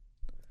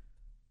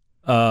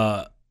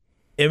 M&M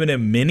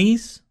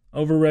minis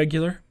over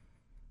regular.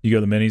 You go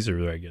the minis or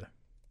the regular?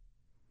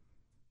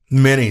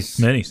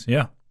 Minis,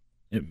 yeah.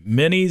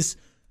 Minis.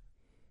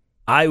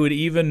 I would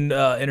even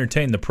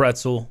entertain the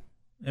pretzel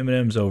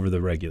M&Ms over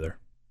the regular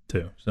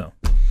too. So,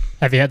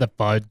 have you had the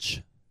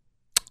fudge?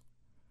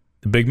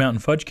 The Big Mountain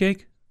Fudge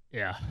Cake?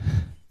 Yeah.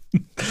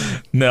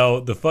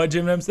 No, the fudge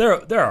M&Ms, they're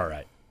all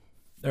right.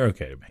 They're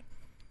okay to me.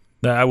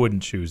 I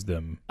wouldn't choose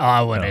them. Oh,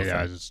 I wouldn't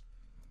either.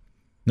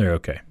 They're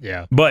okay.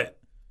 Yeah. But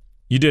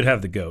you did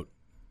have the GOAT.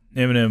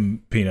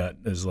 M&M peanut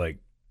is like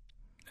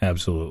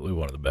absolutely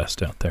one of the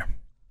best out there.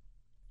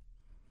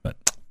 But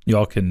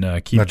y'all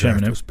can keep my draft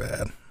M&M. was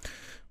bad.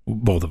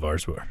 Both of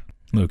ours were.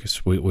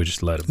 Lucas, we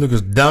just let him.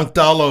 Lucas dunked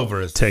all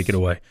over us. Take it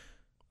away.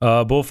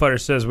 Bullfighter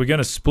says, we're going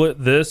to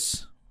split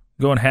this,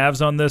 going halves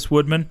on this,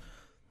 Woodman.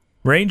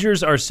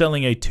 Rangers are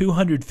selling a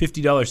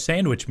 $250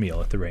 sandwich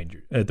meal at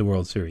the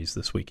World Series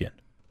this weekend.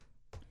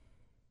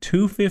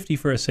 $250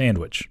 for a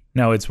sandwich.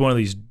 Now, it's one of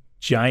these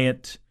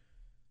giant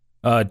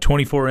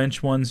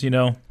 24-inch ones, you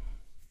know,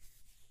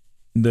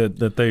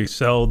 that they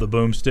sell, the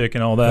boomstick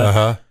and all that.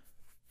 Uh-huh.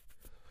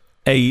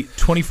 A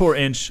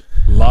 24-inch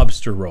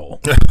lobster roll.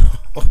 The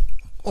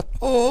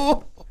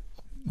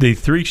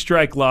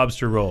 3-strike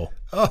lobster roll.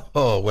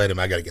 Oh, wait a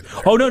minute. I got to get it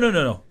there. Oh,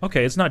 no.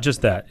 Okay, it's not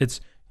just that.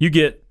 It's you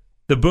get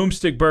the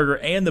boomstick burger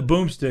and the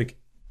boomstick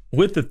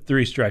with the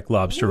 3-strike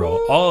lobster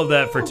roll. All of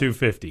that for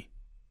 $250.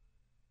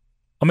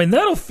 I mean,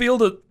 that'll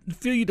feed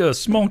you to a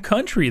small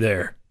country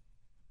there.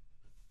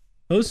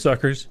 Those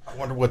suckers. I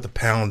wonder what the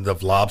pound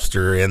of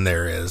lobster in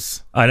there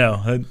is. I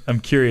know. I'm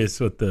curious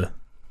how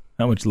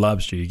much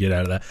lobster you get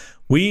out of that.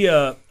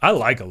 I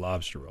like a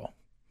lobster roll.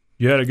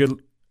 You had a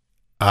good.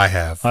 I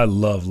have. I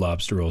love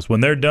lobster rolls. When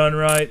they're done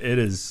right, it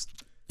is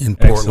in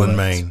Portland,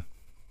 Maine.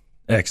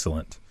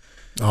 Excellent.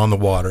 On the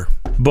water.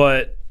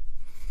 But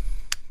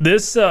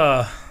this,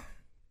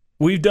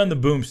 we've done the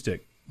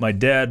boomstick. My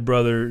dad,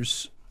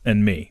 brothers,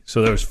 and me.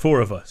 So there was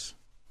 4 of us.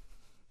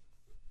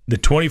 The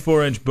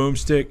 24-inch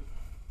boomstick,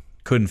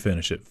 couldn't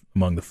finish it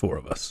among the 4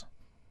 of us.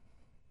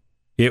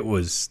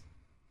 It's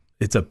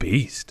a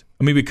beast.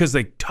 I mean, because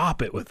they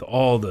top it with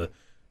all the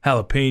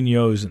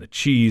jalapenos and the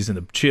cheese and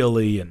the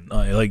chili and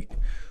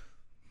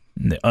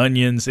and the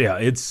onions. Yeah,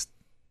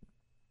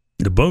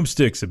 the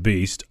boomstick's a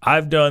beast.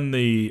 I've done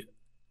the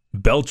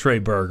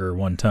Beltray burger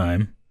one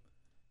time,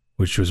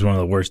 which was one of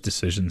the worst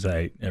decisions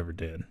I ever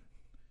did.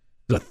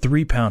 It was a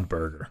 3-pound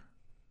burger.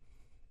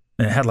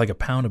 And it had like a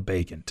pound of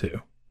bacon,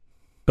 too.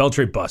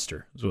 Beltray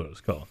Buster is what it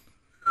was called.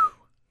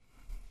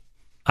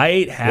 I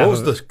ate half. What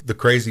was the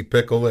crazy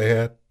pickle they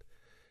had?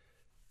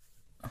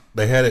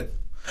 They had it.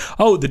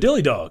 Oh, the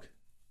dilly dog.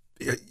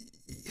 Yeah,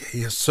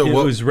 so it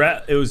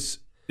what? It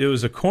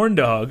was a corn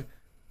dog,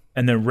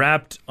 and then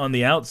wrapped on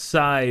the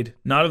outside,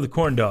 not of the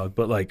corn dog,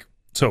 but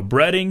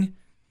breading,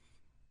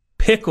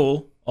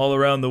 pickle all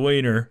around the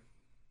wiener,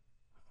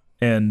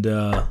 and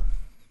yeah,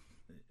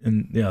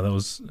 that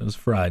was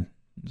fried,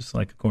 just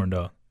like a corn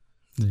dog.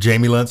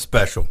 Jamie Lent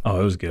special.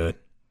 Oh, it was good.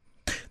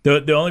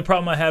 The only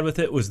problem I had with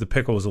it was the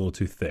pickle was a little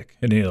too thick.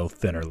 It needed a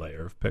thinner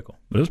layer of pickle,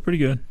 but it was pretty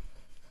good.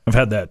 I've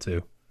had that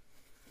too.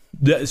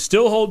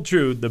 Still hold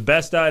true. The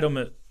best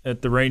item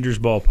at the Rangers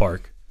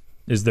ballpark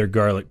is their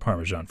garlic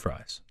Parmesan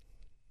fries.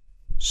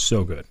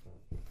 So good.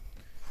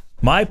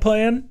 My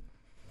plan,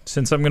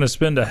 since I'm going to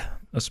spend a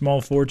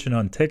small fortune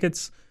on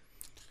tickets,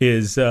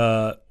 is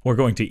we're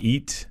going to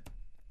eat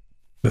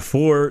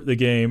before the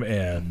game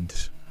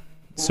and,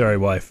 sorry,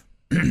 wife,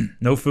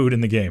 no food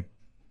in the game.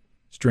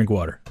 Just drink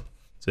water.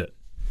 That's it.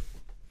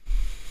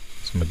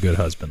 So I'm a good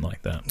husband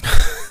like that.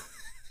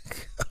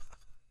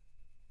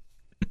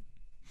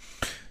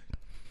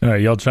 All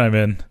right, y'all chime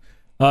in.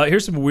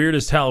 Here's some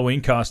weirdest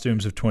Halloween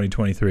costumes of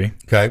 2023.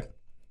 Okay.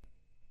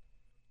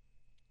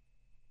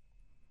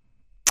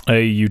 A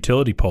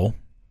utility pole.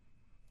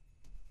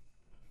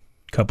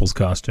 Couple's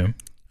costume.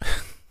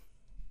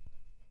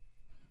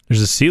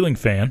 There's a ceiling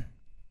fan.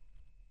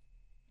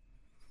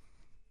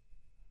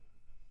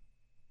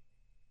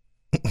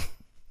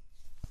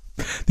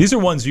 These are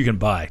ones you can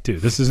buy, too.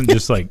 This isn't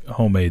just like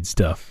homemade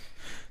stuff.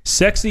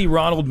 Sexy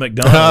Ronald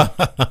McDonald.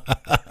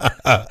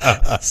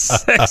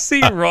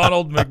 Sexy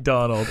Ronald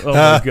McDonald. Oh,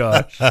 my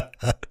gosh.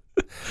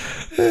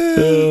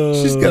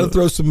 She's got to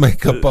throw some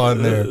makeup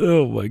on there.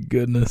 Oh, my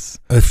goodness.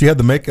 If she had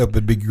the makeup,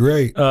 it'd be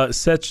great.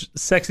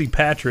 Sexy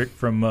Patrick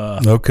from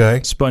Okay.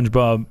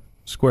 SpongeBob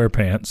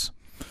SquarePants.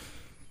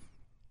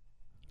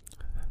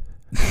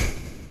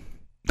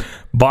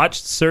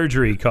 Botched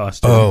surgery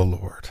costume. Oh,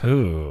 Lord.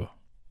 Ooh.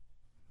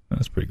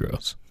 That's pretty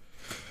gross.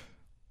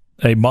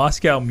 A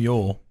Moscow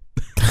Mule.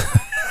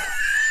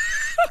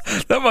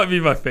 That might be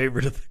my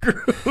favorite of the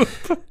group.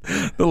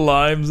 The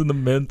limes and the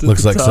mint.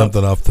 Looks like top.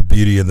 something off the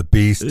Beauty and the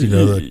Beast, you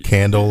know, the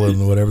candle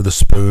and whatever, the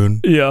spoon.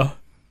 Yeah.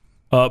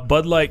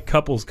 Bud Light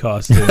couples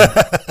costume.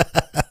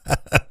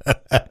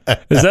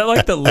 Is that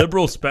like the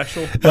liberal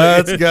special?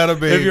 That's got to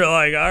be. If you're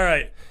like, all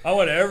right, I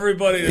want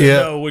everybody to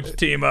know which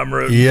team I'm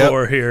rooting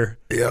for here.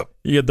 Yep.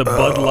 You get the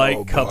Bud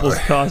Light couples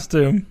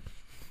costume.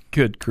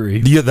 Good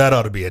grief. Yeah, that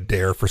ought to be a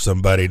dare for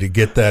somebody to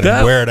get that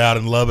and wear it out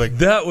in Lubbock.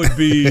 That would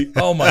be,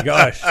 oh my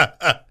gosh.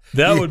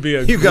 That would be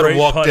a You've got to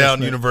walk punishment.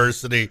 down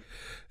University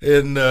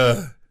in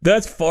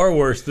That's far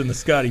worse than the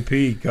Scotty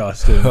P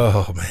costume.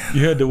 Oh man.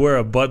 You had to wear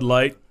a Bud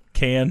Light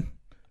can.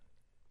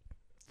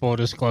 Full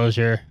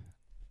disclosure,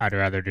 I'd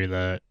rather do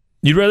that.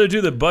 You'd rather do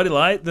the Bud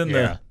Light than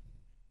the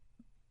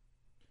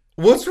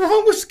What's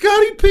wrong with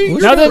Scotty P?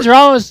 Nothing's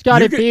wrong with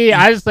Scotty P.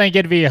 I just think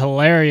it'd be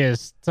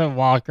hilarious to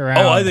walk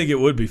around. Oh, I think it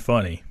would be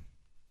funny.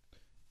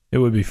 It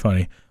would be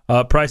funny.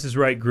 Price is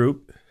Right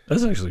group.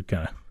 That's actually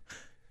kind of...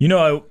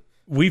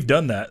 we've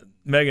done that.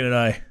 Megan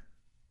and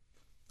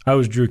I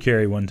was Drew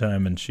Carey one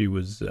time, and she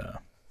was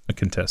a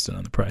contestant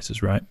on The Price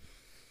is Right.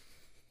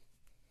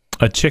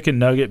 A chicken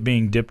nugget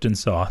being dipped in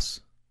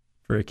sauce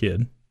for a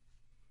kid.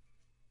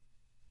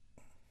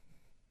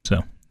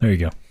 So, there you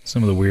go.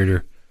 Some of the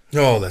weirder...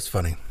 Oh, that's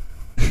funny.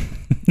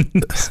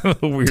 Some of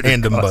the weirder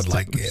Tandem costumes. Bud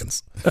Light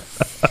cans. But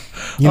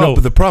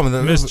the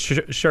problem... Missed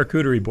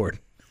charcuterie board.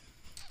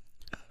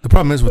 The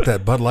problem is with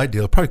that Bud Light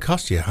deal, it probably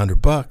cost you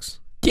 $100.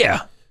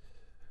 Yeah.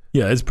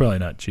 Yeah, it's probably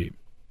not cheap.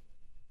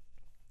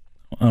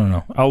 I don't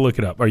know. I'll look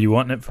it up. Are you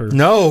wanting it for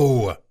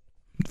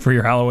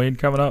your Halloween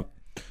coming up?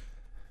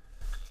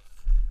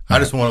 I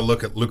just want to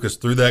look at Lucas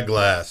through that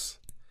glass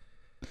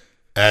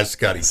as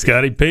Scotty P.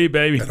 Scotty P,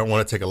 baby. I don't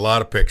want to take a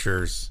lot of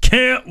pictures.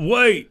 Can't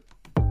wait.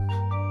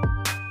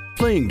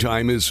 Playing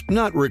time is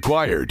not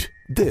required.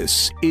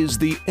 This is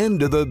the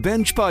End of the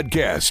Bench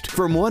podcast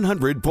from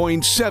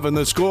 100.7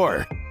 The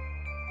Score.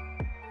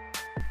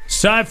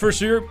 It's time for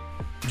sure.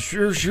 Give me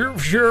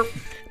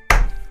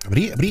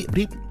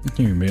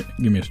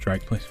a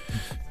strike, please.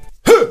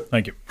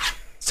 Thank you.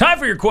 It's time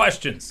for your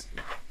questions.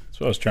 That's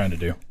what I was trying to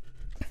do.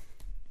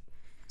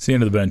 It's the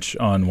End of the Bench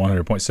on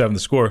 100.7 The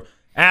Score.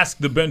 Ask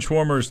the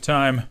Benchwarmers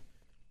time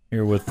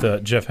here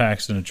with Geoff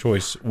Haxton and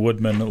Chois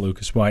Woodman,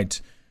 Lucas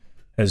White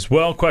as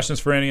well.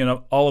 Questions for any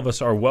and all of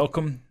us are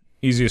welcome.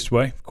 Easiest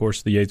way, of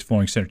course, the Yates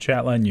Flooring Center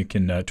chat line. You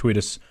can tweet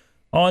us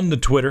on the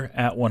Twitter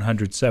at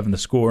 107 The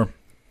Score.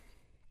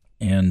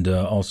 And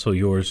also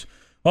yours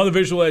on the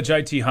Visual Edge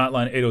IT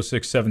hotline,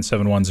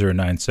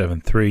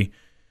 806-771-0973.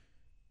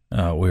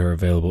 We're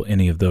available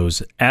any of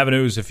those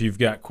avenues if you've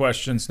got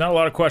questions. Not a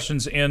lot of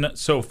questions in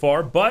so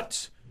far,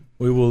 but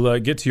we will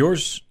get to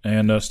yours,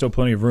 and still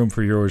plenty of room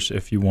for yours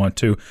if you want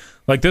to.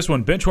 Like this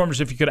one,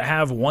 Benchwarmers, if you could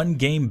have one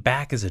game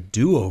back as a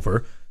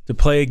do-over to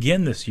play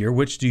again this year,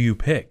 which do you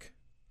pick?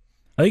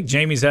 I think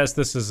Jamie's asked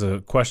this as a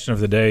question of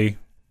the day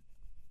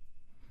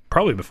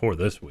probably before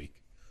this week.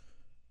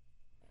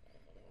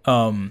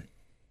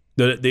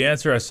 The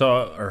answer I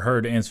saw or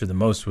heard answer the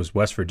most was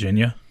West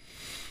Virginia.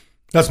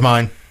 That's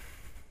mine.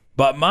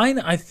 But mine,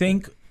 I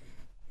think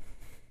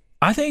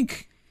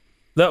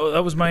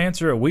that was my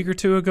answer a week or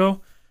two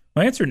ago.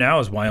 My answer now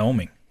is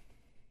Wyoming.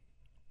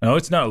 No,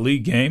 it's not a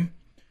league game,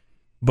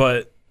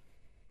 but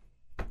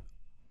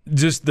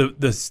just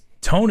the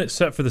tone it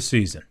set for the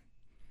season,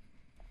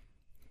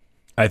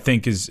 I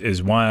think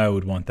is why I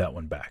would want that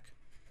one back.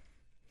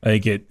 I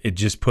think it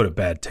just put a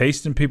bad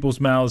taste in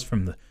people's mouths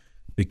from the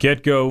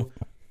get-go.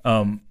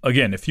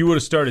 Again, if you would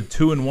have started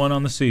 2-1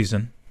 on the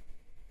season,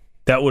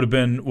 that would have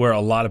been where a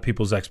lot of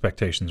people's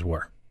expectations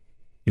were.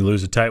 You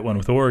lose a tight one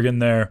with Oregon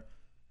there.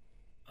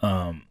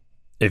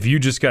 if you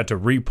just got to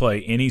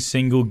replay any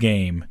single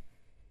game,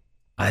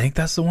 I think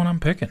that's the one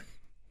I'm picking.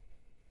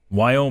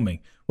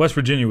 Wyoming. West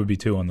Virginia would be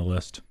 2 on the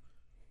list.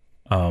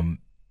 Man,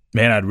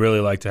 I'd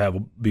really like to have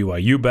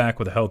BYU back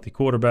with a healthy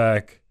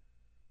quarterback.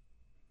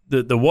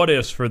 The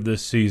what-ifs for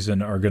this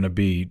season are going to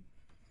be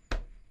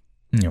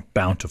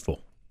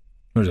bountiful.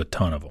 There's a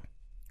ton of them.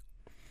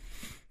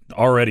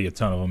 Already a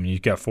ton of them.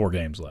 You've got 4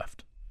 games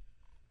left.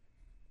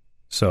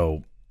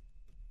 So,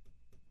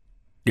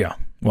 yeah,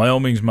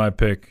 Wyoming's my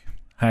pick.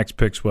 Hax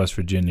picks West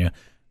Virginia.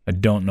 I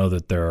don't know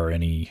that there are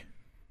any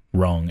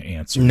wrong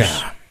answers.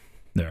 Nah.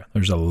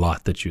 There's a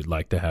lot that you'd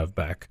like to have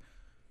back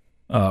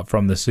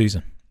from this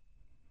season.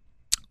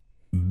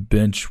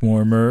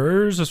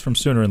 Benchwarmers is from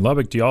Sooner in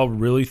Lubbock. Do y'all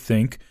really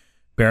think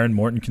Baron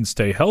Morton can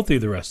stay healthy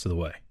the rest of the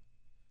way?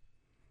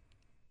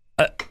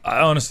 I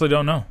honestly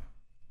don't know.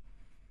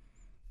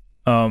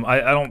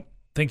 I don't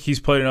think he's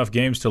played enough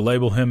games to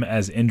label him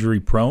as injury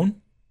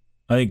prone.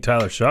 I think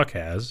Tyler Shuck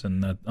has,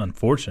 and that's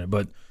unfortunate,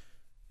 but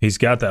he's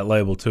got that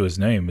label to his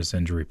name as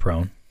injury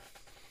prone.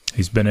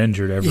 He's been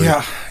injured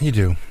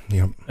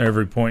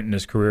every point in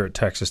his career at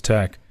Texas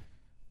Tech.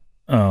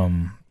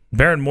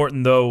 Baron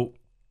Morton, though,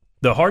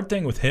 the hard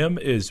thing with him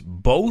is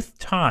both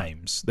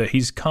times that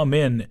he's come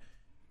in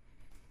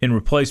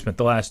replacement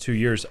the last 2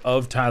 years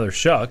of Tyler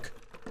Shuck,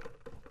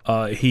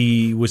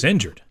 he was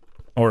injured,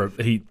 or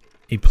he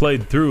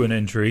played through an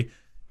injury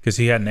because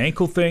he had an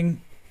ankle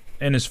thing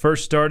in his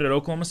first start at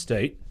Oklahoma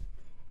State,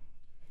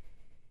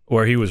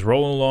 where he was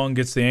rolling along,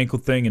 gets the ankle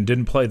thing, and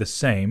didn't play the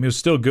same. He was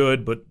still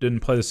good, but didn't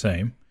play the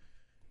same.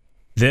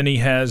 Then he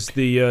has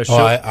the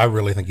I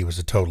really think he was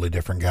a totally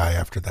different guy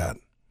after that.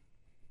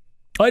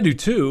 I do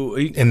too.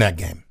 In that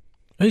game,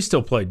 he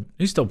still played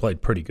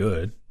pretty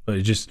good, but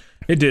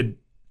it did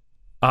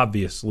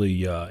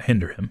obviously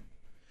hinder him.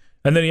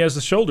 And then he has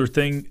the shoulder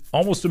thing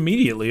almost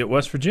immediately at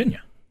West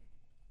Virginia.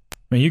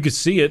 I mean, you could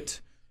see it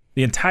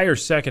the entire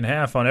second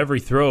half on every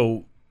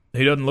throw.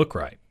 He doesn't look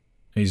right.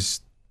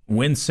 He's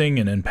wincing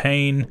and in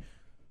pain.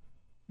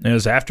 It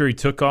was after he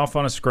took off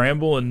on a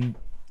scramble and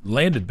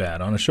landed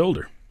bad on a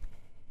shoulder.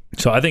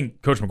 So I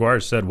think Coach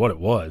McGuire said what it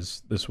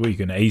was this week,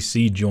 an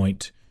AC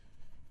joint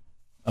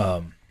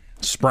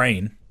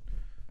sprain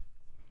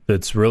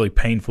that's really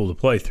painful to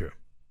play through.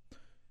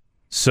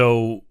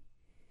 So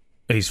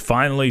he's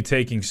finally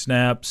taking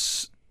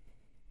snaps,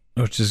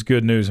 which is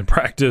good news in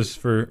practice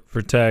for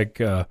Tech.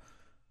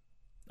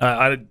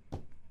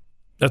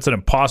 That's an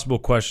impossible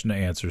question to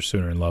answer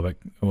Sooner in Lubbock,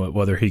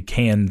 whether he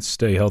can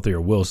stay healthy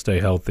or will stay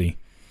healthy.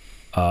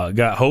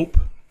 Got hope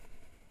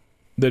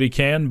that he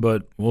can,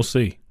 but we'll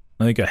see.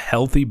 I think a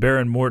healthy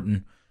Baron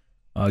Morton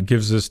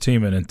gives this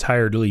team an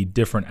entirely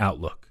different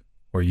outlook,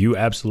 where you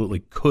absolutely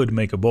could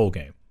make a bowl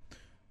game,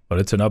 but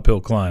it's an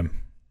uphill climb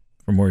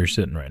from where you're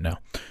sitting right now.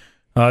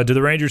 Do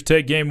the Rangers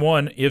take game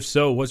 1? If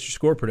so, what's your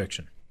score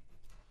prediction?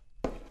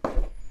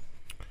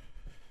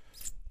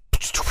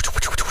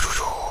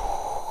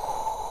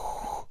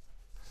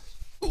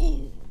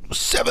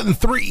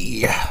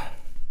 7-3.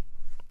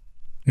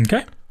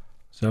 Okay,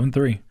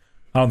 7-3.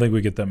 I don't think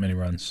we get that many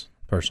runs,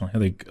 personally. I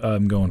think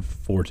I'm going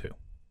 4-2.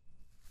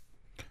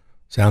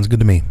 Sounds good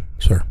to me,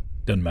 sir.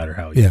 Doesn't matter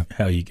how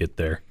you get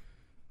there.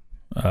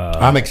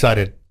 I'm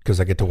excited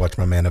because I get to watch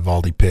my man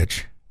Evaldi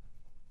pitch.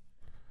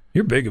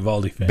 You're a big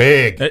Evaldi fan.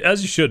 Big.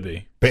 As you should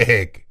be.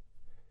 Big.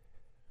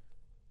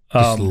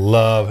 Just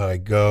love how he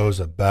goes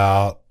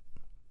about.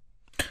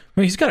 I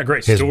mean, he's got a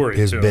great story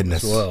his to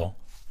business him as well.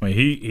 I mean,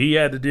 he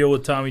had to deal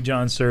with Tommy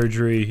John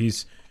surgery.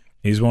 He's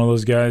one of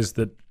those guys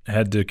that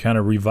had to kind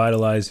of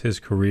revitalize his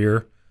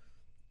career.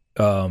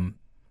 Did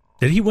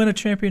he win a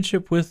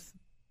championship with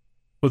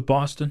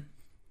Boston?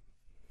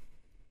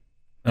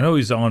 I know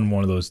he's on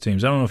one of those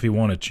teams. I don't know if he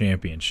won a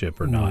championship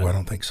or not. I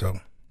don't think so.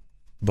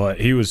 But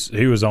he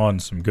was on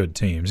some good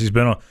teams.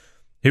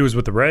 He was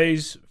with the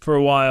Rays for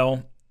a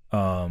while.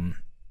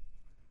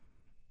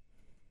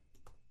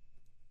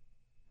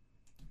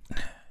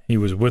 He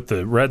was with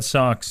the Red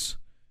Sox.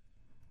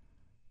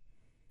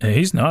 And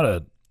he's not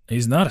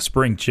a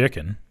spring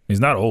chicken.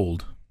 He's not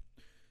old.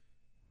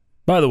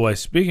 By the way,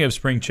 speaking of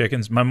spring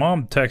chickens, my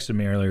mom texted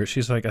me earlier.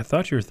 She's like, I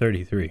thought you were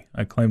 33.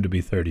 I claimed to be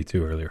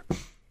 32 earlier.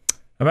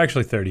 I'm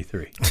actually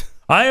 33.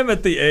 I am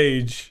at the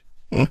age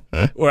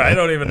where I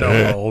don't even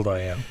know how old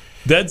I am.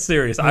 Dead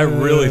serious. I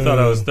really thought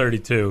I was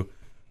 32.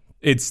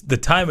 It's the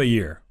time of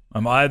year. I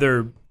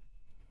don't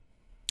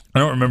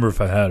remember if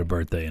I had a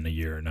birthday in a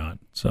year or not.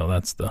 So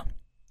that's the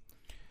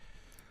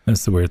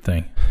weird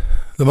thing.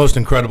 The most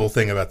incredible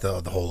thing about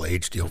the whole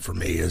age deal for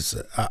me is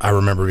I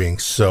remember being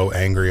so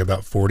angry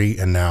about 40,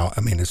 and now,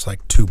 I mean, it's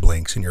like 2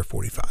 blinks and you're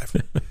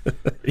 45.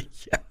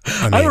 Yeah.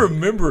 I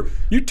remember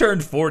you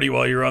turned 40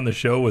 while you were on the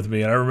show with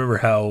me, and I remember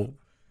how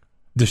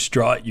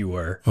distraught you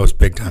were. I was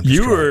big time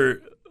distraught. You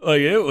were,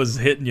 like, it was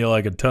hitting you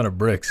like a ton of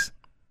bricks.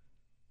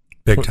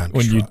 Big time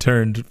when distraught. you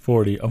turned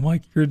 40. I'm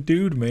like, you're a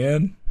dude,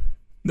 man.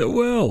 No,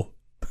 well.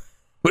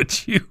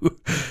 But you...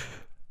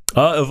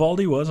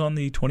 Evaldi was on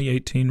the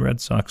 2018 Red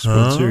Sox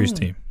World Series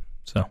team.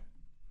 So,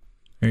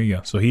 there you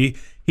go. So, he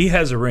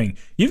has a ring.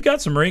 You've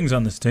got some rings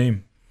on this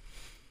team.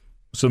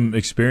 some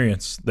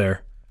experience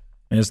there.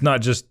 And it's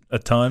not just a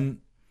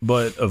ton,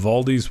 but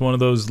Evaldi's one of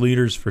those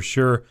leaders for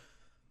sure.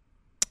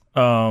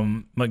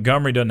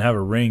 Montgomery doesn't have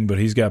a ring, but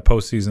he's got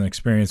postseason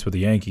experience with the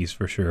Yankees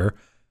for sure.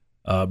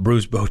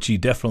 Bruce Bochy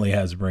definitely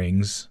has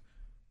rings.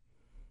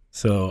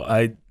 So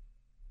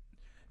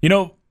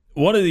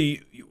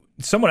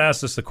someone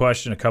asked us the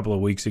question a couple of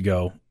weeks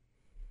ago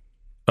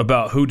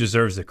about who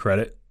deserves the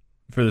credit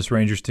for this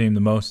Rangers team the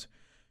most.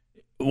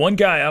 One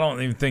guy I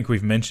don't even think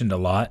we've mentioned a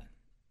lot.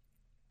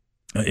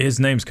 His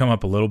name's come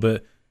up a little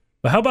bit.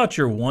 But how about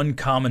your one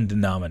common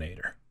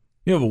denominator?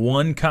 You have a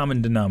one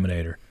common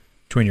denominator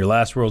between your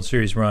last World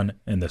Series run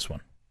and this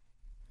one.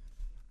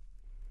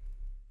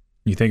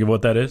 You think of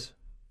what that is?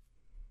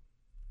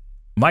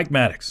 Mike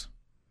Maddox.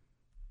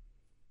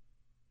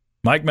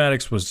 Mike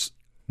Maddox was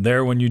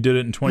there when you did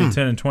it in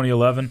 2010 and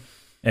 2011,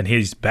 and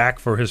he's back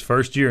for his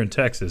first year in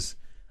Texas.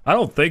 I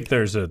don't think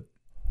that's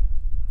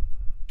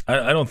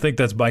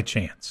by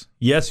chance.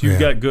 Yes, you've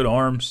got good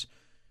arms,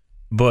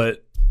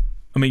 but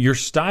I mean, your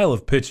style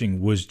of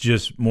pitching was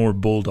just more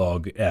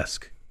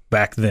Bulldog-esque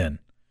back then.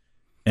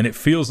 And it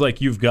feels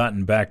like you've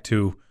gotten back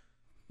to,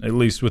 at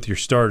least with your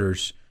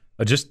starters,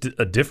 just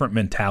a different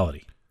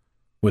mentality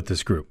with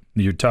this group.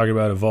 You're talking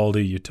about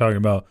Evaldi, you're talking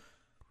about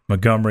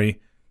Montgomery.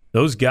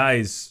 Those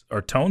guys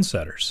are tone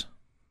setters.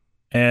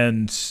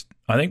 And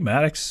I think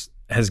Maddox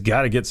has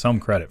got to get some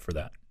credit for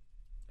that.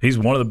 He's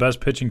one of the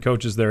best pitching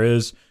coaches there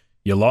is.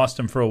 You lost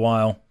him for a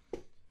while,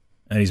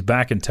 and he's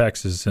back in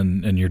Texas,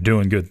 and you're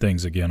doing good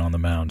things again on the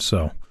mound.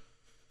 So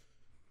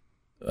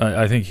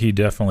I think he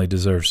definitely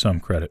deserves some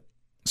credit.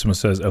 Someone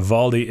says,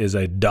 Evaldi is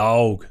a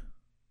dog.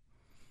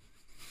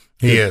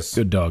 He is.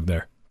 Good dog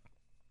there.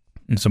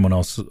 And someone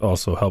else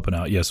also helping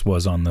out, yes,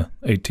 was on the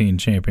 18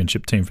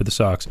 championship team for the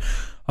Sox.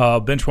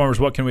 Benchwarmers,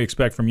 what can we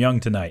expect from Young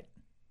tonight?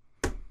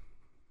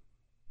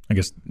 I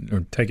guess,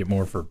 or take it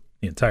more for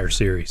the entire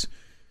series.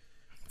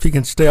 If he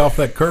can stay off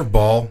that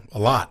curveball a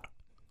lot.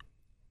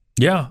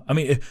 Yeah, I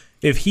mean,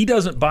 if he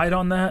doesn't bite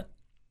on that,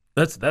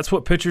 that's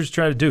what pitchers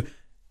try to do.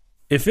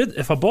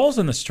 If a ball's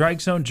in the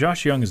strike zone,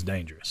 Josh Young is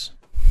dangerous.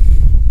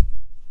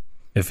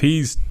 If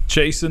he's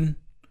chasing,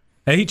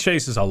 and he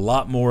chases a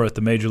lot more at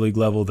the major league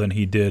level than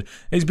he did.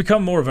 He's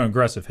become more of an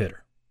aggressive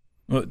hitter.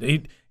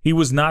 He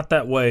was not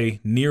that way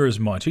near as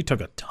much. He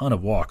took a ton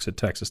of walks at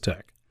Texas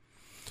Tech.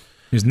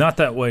 He's not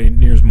that way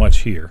near as much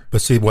here.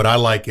 But see, what I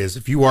like is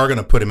if you are going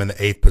to put him in the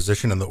 8th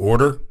position in the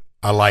order,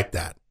 I like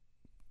that.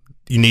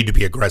 You need to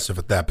be aggressive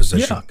at that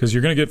position. Yeah, because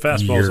you're going to get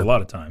fastballs a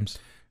lot of times.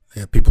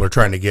 Yeah, people are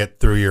trying to get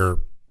through your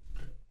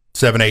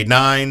 7, 8,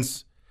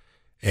 9s,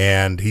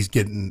 and he's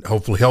getting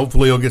hopefully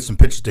he'll get some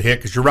pitches to hit.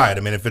 Because you're right. I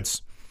mean, if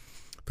it's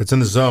in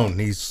the zone,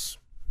 he's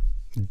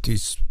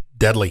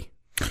deadly.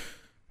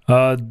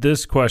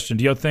 This question: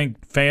 do you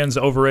think fans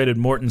overrated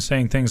Morton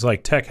saying things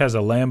like Tech has a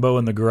Lambo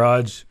in the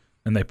garage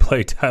and they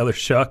play Tyler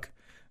Shuck?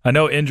 I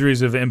know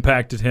injuries have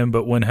impacted him,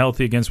 but when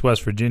healthy against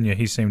West Virginia,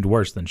 he seemed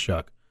worse than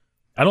Shuck.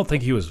 I don't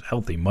think he was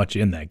healthy much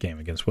in that game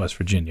against West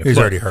Virginia. He's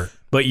already hurt.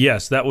 But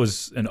yes, that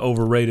was an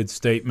overrated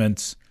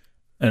statement,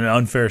 an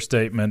unfair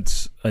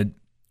statement.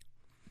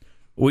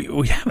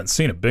 We haven't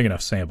seen a big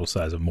enough sample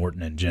size of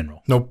Morton in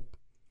general. Nope.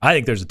 I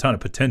think there's a ton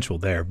of potential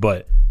there,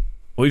 but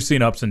we've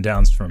seen ups and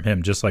downs from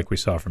him just like we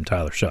saw from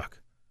Tyler Shuck.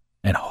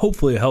 And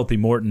hopefully a healthy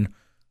Morton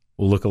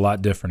will look a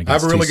lot different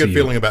against I have a really TCU. good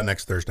feeling about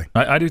next Thursday.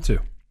 I do too.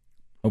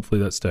 Hopefully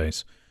that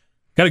stays.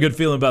 Got a good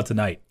feeling about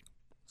tonight.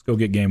 Let's go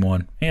get game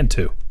 1 and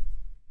 2.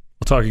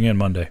 We'll talk again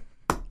Monday.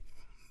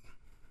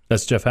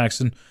 That's Geoff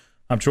Haxton.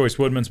 I'm Chois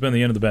Woodman. It's been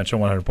the End of the Bench on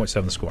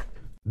 100.7 The Score.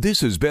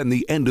 This has been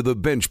the End of the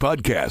Bench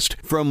podcast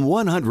from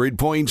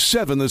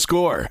 100.7 The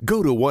Score.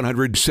 Go to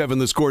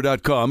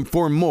 107thescore.com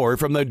for more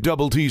from the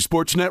Double T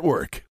Sports Network.